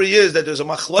story is that there's a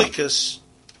machloikus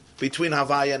between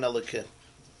Havaya and Elikim.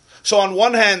 So on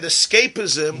one hand,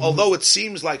 escapism, although it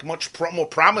seems like much more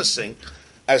promising,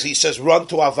 as he says, run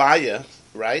to Havaya,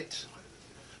 right?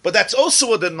 But that's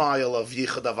also a denial of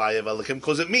Yichud Havaya Elikim,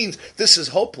 because it means this is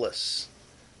hopeless.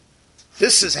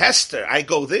 This is Hester. I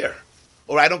go there,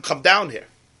 or I don't come down here.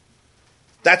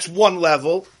 That's one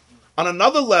level. On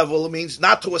another level, it means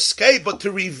not to escape, but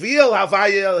to reveal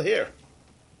Havaya here.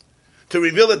 To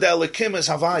reveal that the Elikim is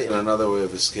And Havaya. another way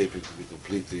of escaping to be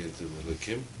completely into the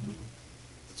Kim.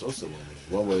 It's also one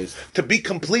way. One way is To be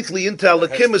completely into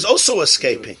Elikim is also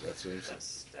escaping. that's what I'm saying.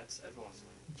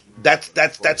 That's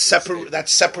everyone's.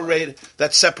 That's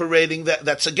separating.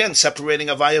 That's again separating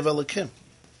Havaya Elikim.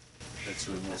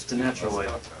 That's the natural way.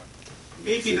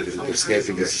 Maybe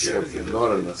Escaping is escaping,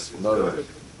 not a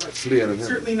flee and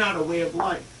certainly not a way of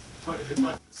life. But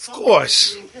Of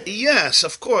course, yes,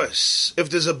 of course. If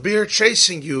there's a bear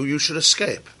chasing you, you should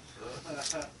escape.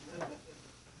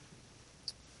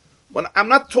 When I'm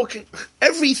not talking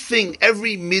everything,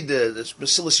 every midah that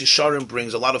Basilis Yesharim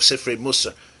brings, a lot of Sifrei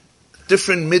Musa,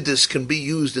 different middas can be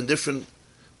used in different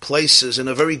places in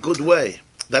a very good way.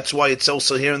 That's why it's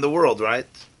also here in the world, right?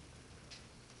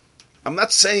 I'm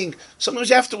not saying sometimes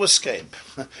you have to escape.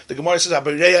 The Gemara says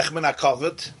 "Habereich min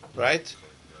hakovet," right?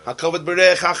 Hakovet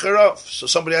bereich acharov. So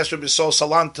somebody asked Rabbi Sol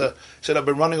Salanta, said, "I've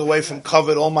been running away from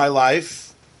covet all my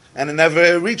life, and it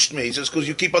never reached me." He says, "Because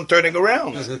you keep on turning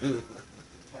around."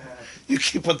 You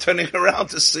keep on turning around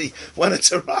to see when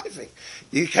it's arriving.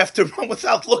 You have to run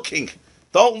without looking.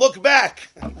 Don't look back.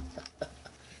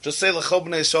 Just say l'chol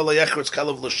b'nei Yisrael la'yechretz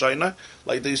kalav l'shoina,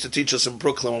 like they used to teach us in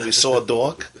Brooklyn when we saw a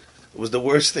dog. It was the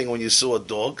worst thing when you saw a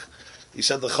dog. He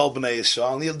said l'chol b'nei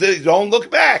Yisrael, and you don't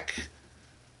look back.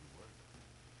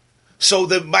 So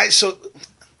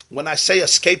when I say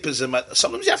escapism,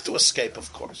 sometimes you have to escape,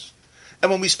 of course.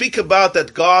 And when we speak about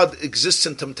that God exists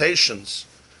in temptations,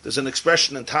 there's an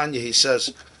expression in Tanya, he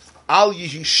says, Al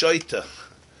yihi shoita,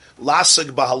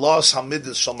 lasig bahalos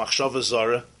hamidus shal machshava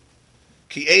zara,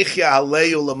 ki eichya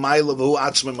aleyu l'mayla v'hu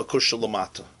atzme makusha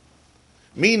l'mata.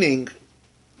 Meaning,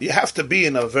 you have to be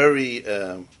in a very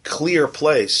clear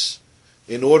place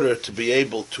in order to be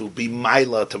able to be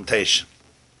maila temptation,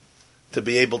 to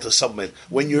be able to submit.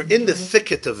 When you're in the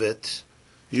thicket of it,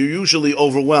 you're usually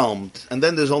overwhelmed, and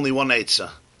then there's only one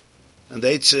eitzah, and the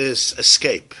eitzah is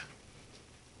escape.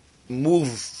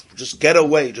 Move, just get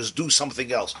away, just do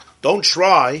something else. Don't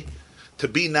try to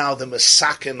be now the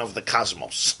Mesakin of the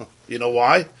cosmos. You know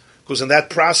why? Because in that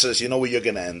process, you know where you're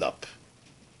going to end up.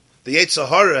 The Yetzer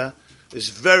Hara is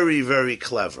very, very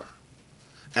clever.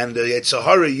 And the Yetzer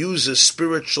Hara uses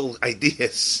spiritual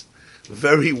ideas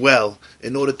very well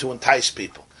in order to entice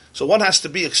people. So one has to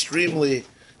be extremely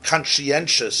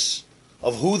conscientious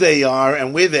of who they are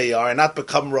and where they are and not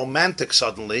become romantic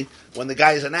suddenly when the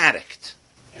guy is an addict.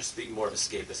 You're speaking more of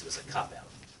escapism as a cop-out.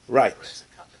 Right.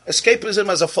 Escapism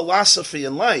as a philosophy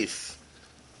in life,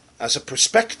 as a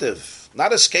perspective,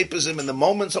 not escapism in the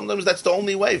moment. Sometimes that's the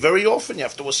only way. Very often you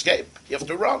have to escape. You have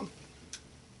to run.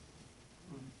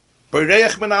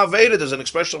 Bereich min ha'aveda, there's an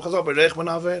expression of Chazal, Bereich min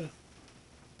ha'aveda.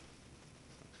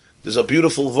 There's a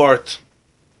beautiful vart.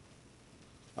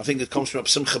 I think it comes from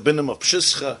Simcha Binim of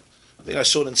Pshischa. I think I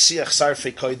saw it in Siach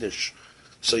Sarfei Kodesh.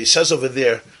 So he says over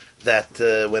there that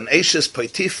when Eishes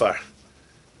Potiphar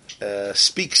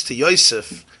speaks to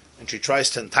Yosef and she tries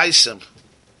to entice him,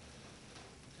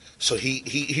 so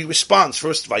he responds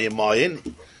first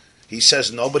Vayemayin. He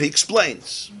says no, but he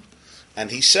explains, and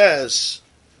he says,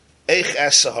 Eich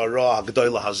esa hara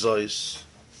hagdola hazois.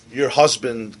 Your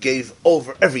husband gave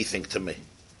over everything to me.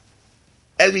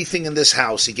 Everything in this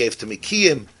house he gave to me.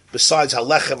 Kiyim besides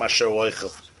halechem asher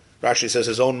oichel. Rashi says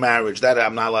his own marriage that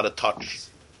I'm not allowed to touch.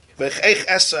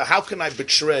 How can I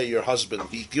betray your husband?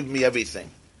 He gave me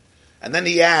everything. And then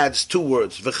he adds two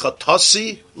words,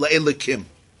 V'chatasi le'elikim.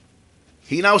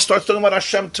 He now starts talking about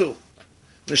Hashem too.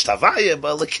 Nishtavaya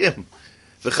ba'elikim.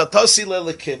 V'chatasi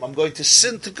le'elikim. I'm going to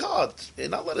sin to God. You're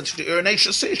not letting you're an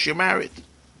Eishes, you're married.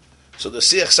 So the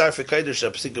Siach Sarfei Kodesh,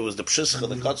 I think it was the Pshischa,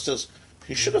 the Kotzes,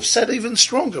 he should have said even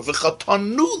stronger,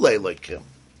 V'chatanu le'elikim.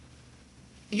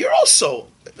 You're also,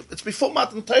 it's before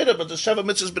Matan Torah, but the Sheva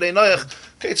Mitzvahs B'nei Noach,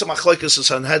 okay, it's a machlokes is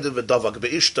Sanhedrin v'Davak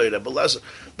Be'ish Torah,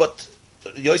 but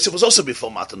Yosef was also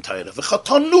before Matan Torah.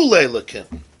 V'chatanu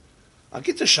le'elikim. I'll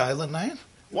get to Shaila Nain.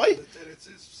 Why?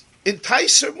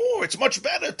 Entice her more. It's much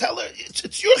better. Tell her,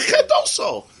 it's your chet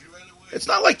also. It's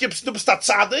not like you're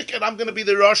tzaddik and I'm going to be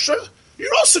the Rasha.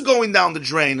 You're also going down the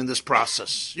drain in this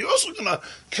process. You're also going to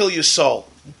kill your soul.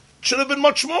 Should have been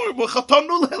much more.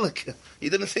 He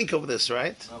didn't think of this,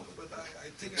 right?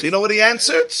 So you know what he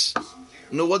answered?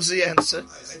 No, what's the answer? I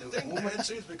think the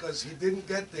answer is because he didn't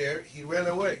get there, he ran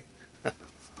away.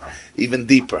 Even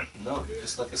deeper. No,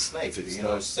 just like a snake.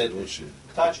 Said,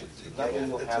 touch it.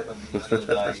 Nothing will happen. You're going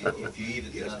to die. If you eat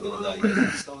it, you're not going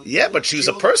to die. Yeah, but she was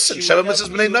a person. Sheva Mrs.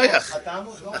 Bnei Noach.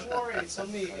 Don't worry. It's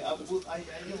on me.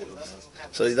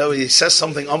 So he says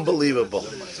something unbelievable.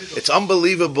 It's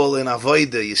unbelievable in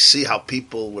Avodah. You see how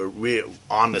people were real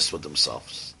honest with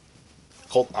themselves.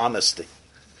 Called honesty.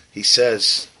 He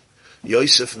says,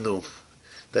 Yosef knew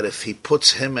that if he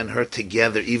puts him and her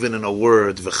together, even in a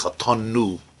word,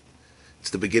 v'chatanu, it's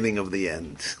the beginning of the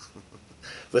end.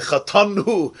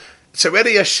 V'chatanu, it's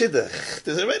already a shidduch.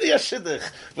 There's already a shidduch.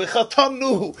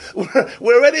 V'chatanu,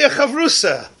 we're already a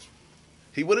chavrusa.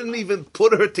 He wouldn't even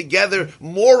put her together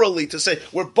morally to say,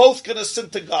 we're both going to sin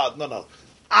to God. No.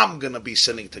 I'm going to be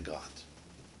sinning to God.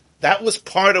 That was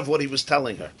part of what he was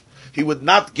telling her. He would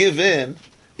not give in,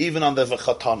 even on the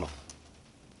v'chatanu.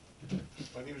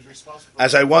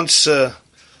 As I once, there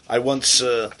was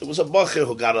a bacher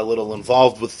who got a little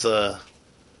involved with,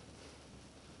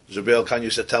 Zabel Khan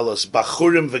used to tell us,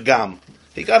 Bachurim v'gam.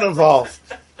 He got involved.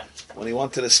 When he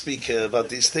wanted to speak about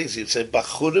these things, he'd say,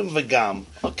 Bachurim v'gam.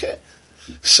 Okay.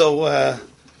 So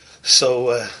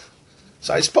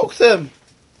I spoke to him,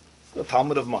 the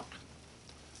Talmud of Mark.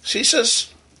 She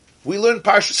says, we learned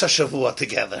Parshas HaShavua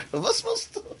together. What's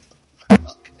supposed to?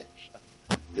 Okay.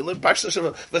 You learn Parshas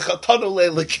HaShavua.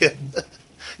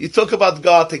 You talk about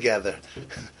God together.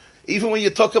 Even when you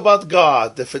talk about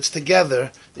God, if it's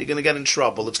together, you're going to get in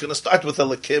trouble. It's going to start with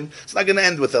Elikim. It's not going to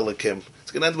end with Elikim.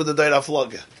 It's going to end with the Deir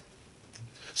HaFlaga.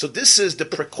 So this is the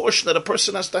precaution that a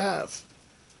person has to have.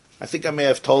 I think I may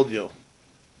have told you.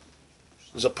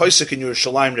 There's a posek in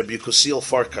Yerushalayim, Rabbi Yekusiel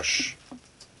Farkash.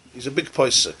 He's a big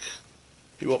posek.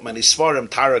 He wrote many svarim,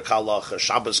 Tarak Halacha,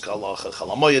 Shabbos Halacha,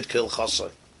 Chalamoyed Kil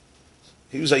Chasai.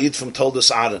 He was a yid from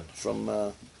Toldos Aaron, from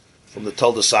the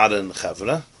Toldos Aaron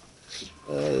Chavra.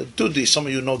 Dudi, some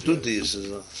of you know Dudi is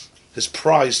his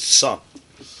prized son.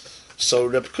 So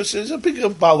Rabbi Yekusiel is a big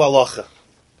Baal Halacha.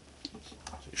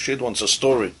 He shared once a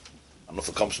story. I don't know if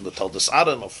it comes from the Toldos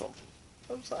Aaron or from.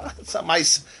 It's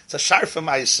a sharfa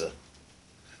maisa.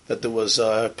 That there was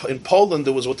in Poland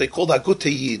there was what they called a good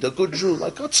Yid, a good Jew,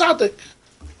 like a tzaddik.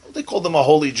 They called him a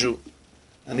holy Jew,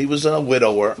 and he was a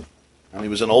widower, and he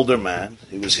was an older man.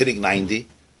 He was hitting 90,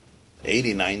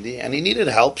 and he needed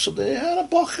help. So they had a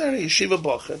bocher, a yeshiva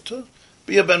bocher, to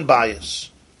be a ben bayis.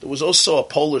 There was also a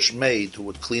Polish maid who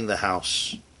would clean the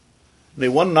house.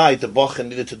 And one night the bocher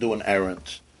needed to do an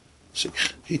errand. So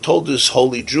he told this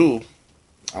holy Jew,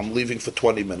 I'm leaving for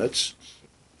 20 minutes.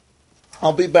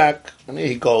 I'll be back. And here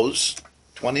he goes.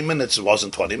 20 minutes. It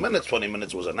wasn't 20 minutes. 20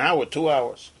 minutes was an hour, 2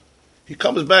 hours. He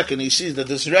comes back and he sees that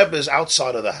this Rebbe is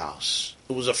outside of the house.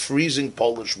 It was a freezing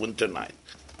Polish winter night.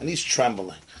 And he's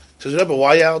trembling. He says, Rebbe, why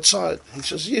are you outside? He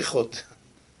says, Yichud.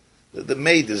 The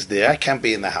maid is there. I can't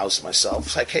be in the house myself.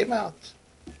 So I came out.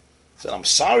 He said, I'm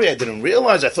sorry. I didn't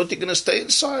realize. I thought you were going to stay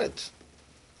inside.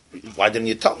 Why didn't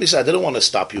you tell me? He said, I didn't want to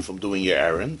stop you from doing your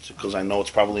errand because I know it's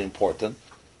probably important.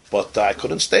 But I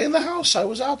couldn't stay in the house. I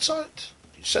was outside.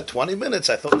 You said 20 minutes.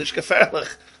 I thought nicht gefährlich.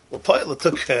 Well, it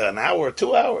took an hour,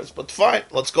 2 hours. But fine,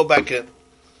 let's go back in.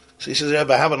 So he says,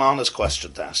 Rebbe, I have an honest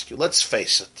question to ask you. Let's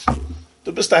face it.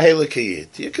 Du bist a heilige Yid.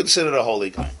 You're considered a holy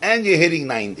guy. And you're hitting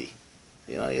 90.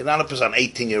 You know, you're not a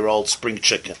 18-year-old spring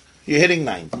chicken. You're hitting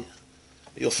 90.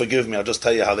 You'll forgive me. I'll just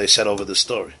tell you how they said over the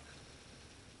story.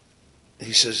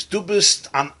 He says, Du bist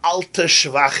an alte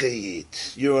schwache Yid.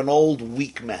 You're an old,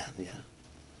 weak man. Yeah.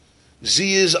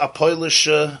 Sie is a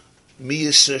Polische,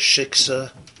 Miese,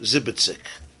 Schickse, Zibitzik.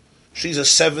 She's a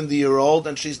 70-year-old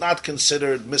and she's not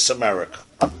considered Miss America.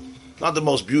 Not the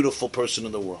most beautiful person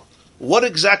in the world. What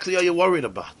exactly are you worried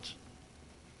about?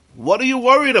 What are you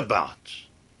worried about?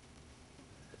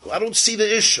 I don't see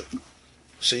the issue.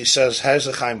 So he says,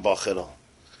 Herzechaim Bachero.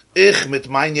 Ich mit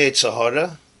mein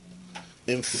Yetzahara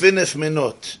in 5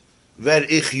 Minuten wär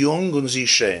ich jung und sie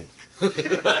schön.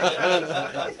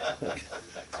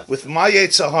 With my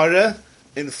Yetzahara,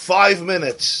 in 5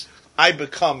 minutes, I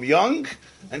become young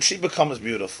and she becomes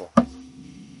beautiful.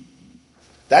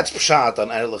 That's pshat on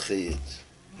Erlich Yid.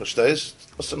 Verstehst?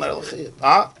 What's an Erlich Yid?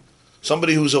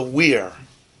 Somebody who's aware.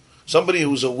 Somebody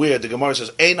who's aware. The Gemara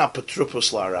says, Eina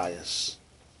Petrupus Larayas.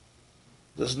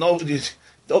 There's no,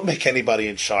 don't make anybody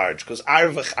in charge, because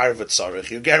Arvach Arvet Sarich.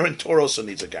 Your guarantor also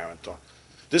needs a guarantor.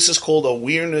 This is called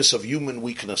awareness of human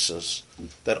weaknesses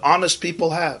that honest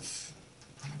people have.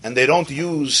 And they don't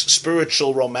use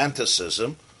spiritual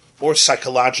romanticism or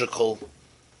psychological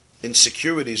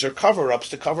insecurities or cover-ups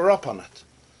to cover up on it.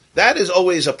 That is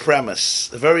always a premise,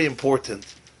 very important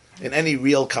in any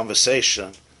real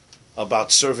conversation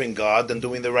about serving God and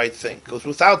doing the right thing. Because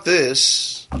without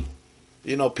this,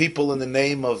 people in the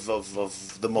name of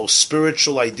the most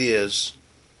spiritual ideas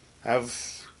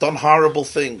have done horrible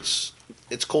things.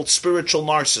 It's called spiritual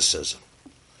narcissism.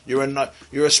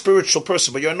 You're a spiritual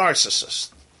person, but you're a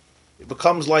narcissist. It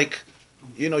becomes like,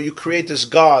 you create this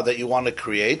God that you want to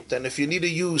create, and if you need to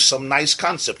use some nice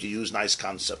concept, you use nice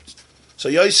concepts. So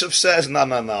Yosef says, no.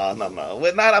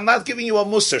 I'm not giving you a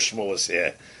Musar Shmuz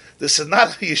here. This is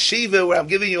not a yeshiva where I'm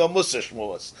giving you a Musar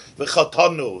Shmuz.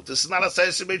 V'chatanu. This is not a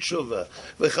Seisei B'tshuva.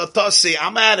 V'chatasi.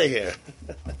 I'm out of here.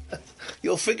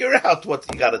 You'll figure out what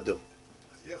you got to do.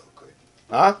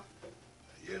 Huh?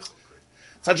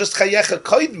 It's not just Chayecha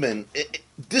Koidman.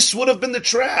 This would have been the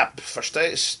trap.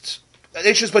 Verstehst?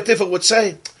 Eishes Batifa would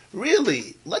say,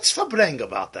 really, let's verbring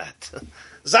about that.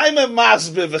 Zayme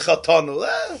Masbe v'chatanu.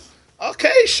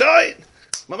 Okay, shoin.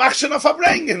 Mamachshana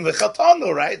verbringen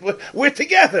v'chatanu, right? We're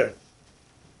together.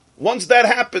 Once that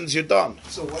happens, you're done.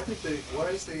 So why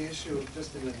is the issue of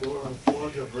just in the door on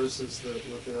Haflaga versus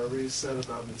what they already said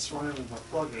about Mitzrayim and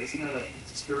Haflaga? Isn't that a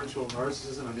spiritual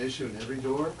narcissism an issue in every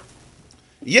door?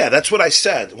 Yeah, that's what I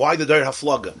said. Why the Dor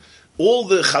Haflaga? All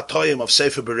the chatoyim of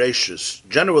Sefer Bereshis,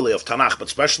 generally of Tanakh, but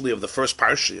especially of the first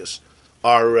Parshias,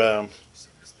 are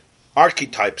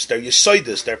archetypes. They're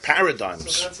yesoidis. They're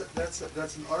paradigms. So that's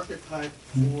an archetype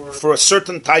for a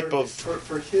certain type of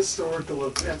for historical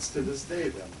events to this day.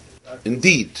 Then.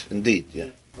 Indeed, yeah.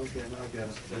 Okay, now I get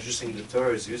it. Interesting, the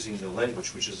Torah is using the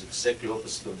language which is exactly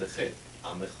opposite of the Chet.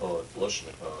 Amechod,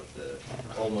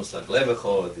 Loshmechod, almost like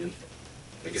Levechod.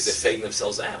 Because they're fading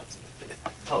themselves out.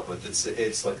 Oh, but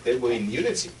it's like they were in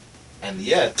unity, and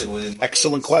yet they were in...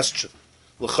 Excellent question.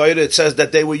 L'chayre, it says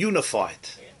that they were unified.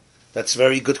 That's a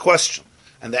very good question.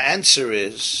 And the answer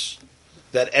is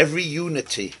that every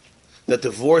unity that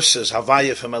divorces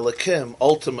Havaya from Elokim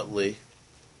ultimately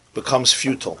becomes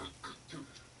futile.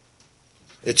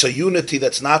 It's a unity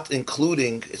that's not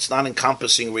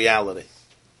encompassing reality.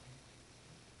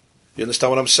 You understand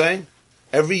what I'm saying?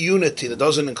 Every unity that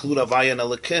doesn't include Havaya and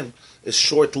Elokim is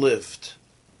short-lived.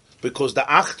 Because the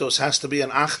Achdos has to be an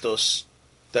Achdos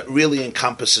that really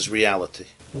encompasses reality.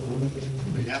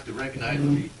 You have to recognize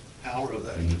the power of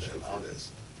that.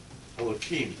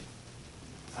 Elohim.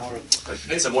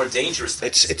 It's a more dangerous thing.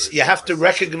 It's you have to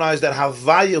recognize that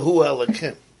Havaya hu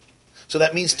Elokim. So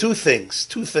that means two things.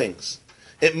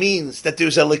 It means that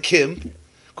there's Elokim,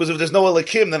 because if there's no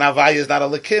Elokim, then Havaya is not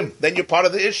Elokim. Then you're part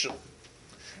of the issue.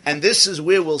 And this is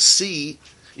where we'll see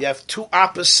you have two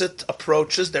opposite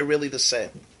approaches. They're really the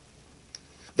same.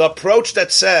 The approach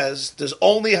that says there's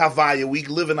only Havaya, we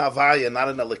live in Havaya, not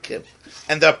in Elokim.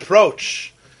 And the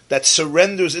approach that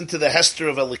surrenders into the Hester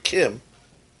of Elokim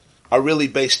are really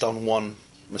based on one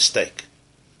mistake,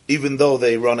 even though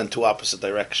they run in two opposite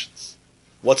directions.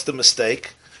 What's the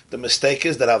mistake? The mistake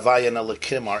is that Havaya and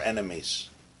Elokim are enemies.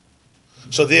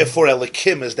 So therefore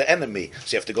Elokim is the enemy.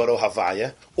 So you have to go to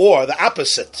Havaya. Or the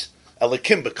opposite.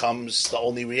 Elokim becomes the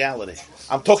only reality.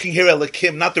 I'm talking here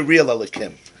Elokim, not the real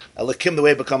Elokim. Elokim, the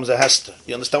way it becomes a Hester.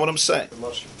 You understand what I'm saying?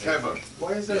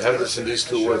 Why is You that? have this in these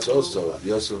two words also.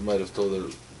 Yosef might have told her,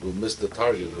 we'll miss the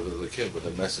target of Elokim, but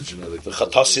the message in Elokim.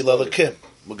 V'chatasi Elokim.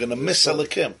 We're going to miss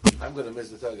Elokim. I'm going to miss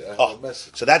the target. I have a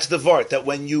message. So that's the word, that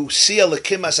when you see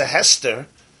Elokim as a Hester,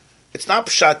 it's not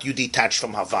pshat you detach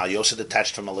from Havaya, you also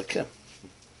detached from Elokim.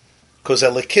 Because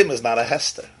Elokim is not a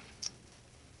Hester.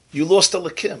 You lost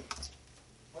Elokim.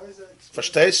 Why is that?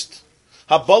 Verstehst?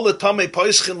 Habala Tamei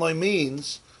Poischin Loi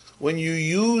means when you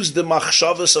use the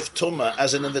machshavas of Tumah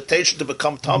as an invitation to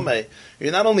become Tamei,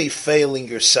 you're not only failing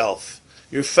yourself,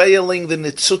 you're failing the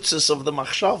nitzutzis of the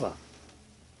machshava.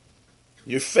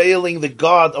 You're failing the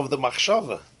God of the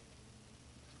machshava.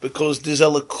 Because there's a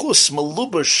lekus,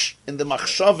 malubush in the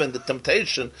machshava and the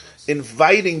temptation,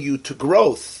 inviting you to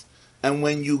growth. And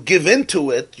when you give into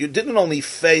it, you didn't only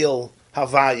fail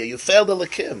Havaya, you failed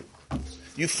Elokim.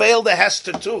 You failed the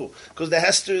Hester too, because the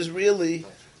Hester is really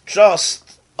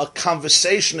just a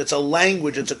conversation, it's a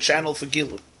language, it's a channel for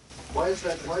Gilui. Why is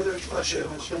that? Why do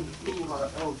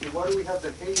we have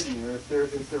the hate in here if there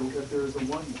is a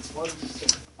oneness? Why do we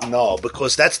say? No,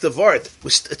 because that's the word.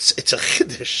 It's a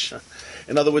chiddush.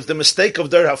 In other words, the mistake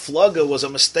of Der Haflaga was a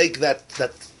mistake that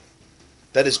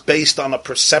is based on a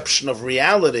perception of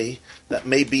reality that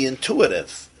may be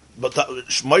intuitive. But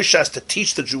Moshe has to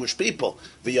teach the Jewish people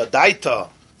v'yadaita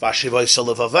v'ashivaisa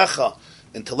levavecha,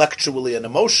 intellectually and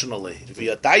emotionally.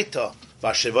 V'yadaita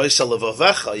v'ashivaisa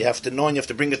levavecha. You have to know and you have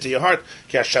to bring it to your heart.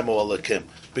 Ki Hashem Elokim.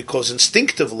 Because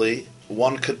instinctively,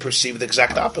 one could perceive the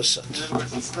exact opposite. In other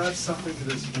words, it's not something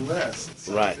that is blessed. It's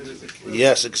Right. something that is a curse.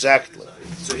 Yes, exactly.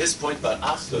 So his point about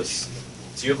Achdus,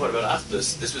 to your point about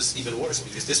Achdus, this was even worse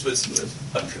because this was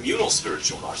a communal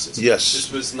spiritual narcissism. Yes.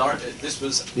 This was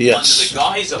Yes. under the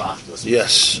guise of Achdus.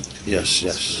 Yes.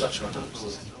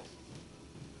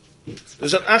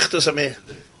 There's an achdus. I mean,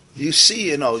 you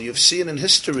see, you've seen in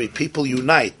history people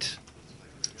unite,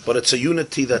 but it's a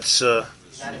unity that's Not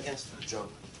against the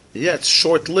joke. it's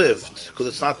short-lived because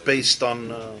it's not based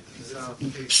on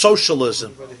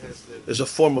socialism. Is a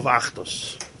form of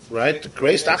achdus, right?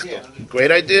 Great achdus,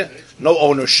 great idea. No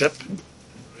ownership.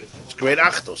 It's great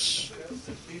achdus,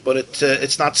 but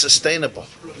it's not sustainable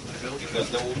Because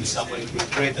there will be somebody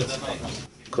greater than others.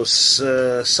 because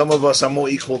some of us are more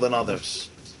equal than others.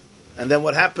 And then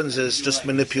what happens is just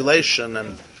manipulation,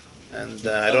 and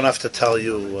I don't have to tell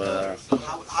you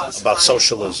about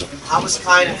socialism. How was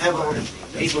Cain and Abel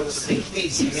able to make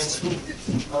peace against who?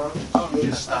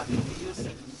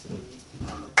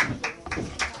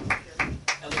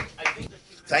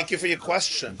 Thank you for your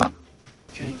question. I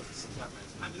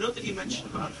know that you mentioned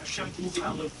about Hashem Hu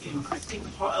Elohim. I think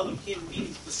Ha Elohim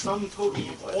means the sum total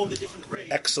of all the different rays.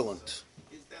 Excellent.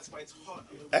 That's why it's Ha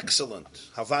Elohim. Excellent.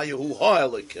 Havayahu ha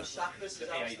Elokim.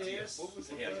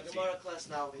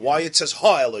 Why it says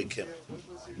ha Elokim?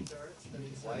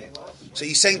 So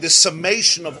he's saying the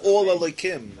summation of all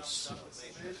Elokims.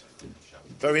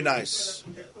 Very nice.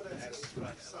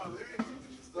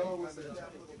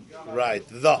 Right.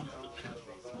 The.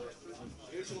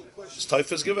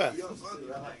 Steifers given.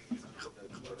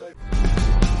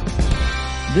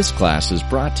 This class is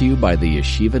brought to you by the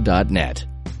Yeshiva.net.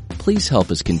 Please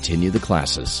help us continue the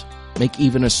classes. Make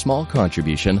even a small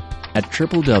contribution at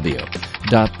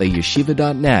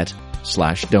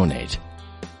www.theyeshiva.net/donate.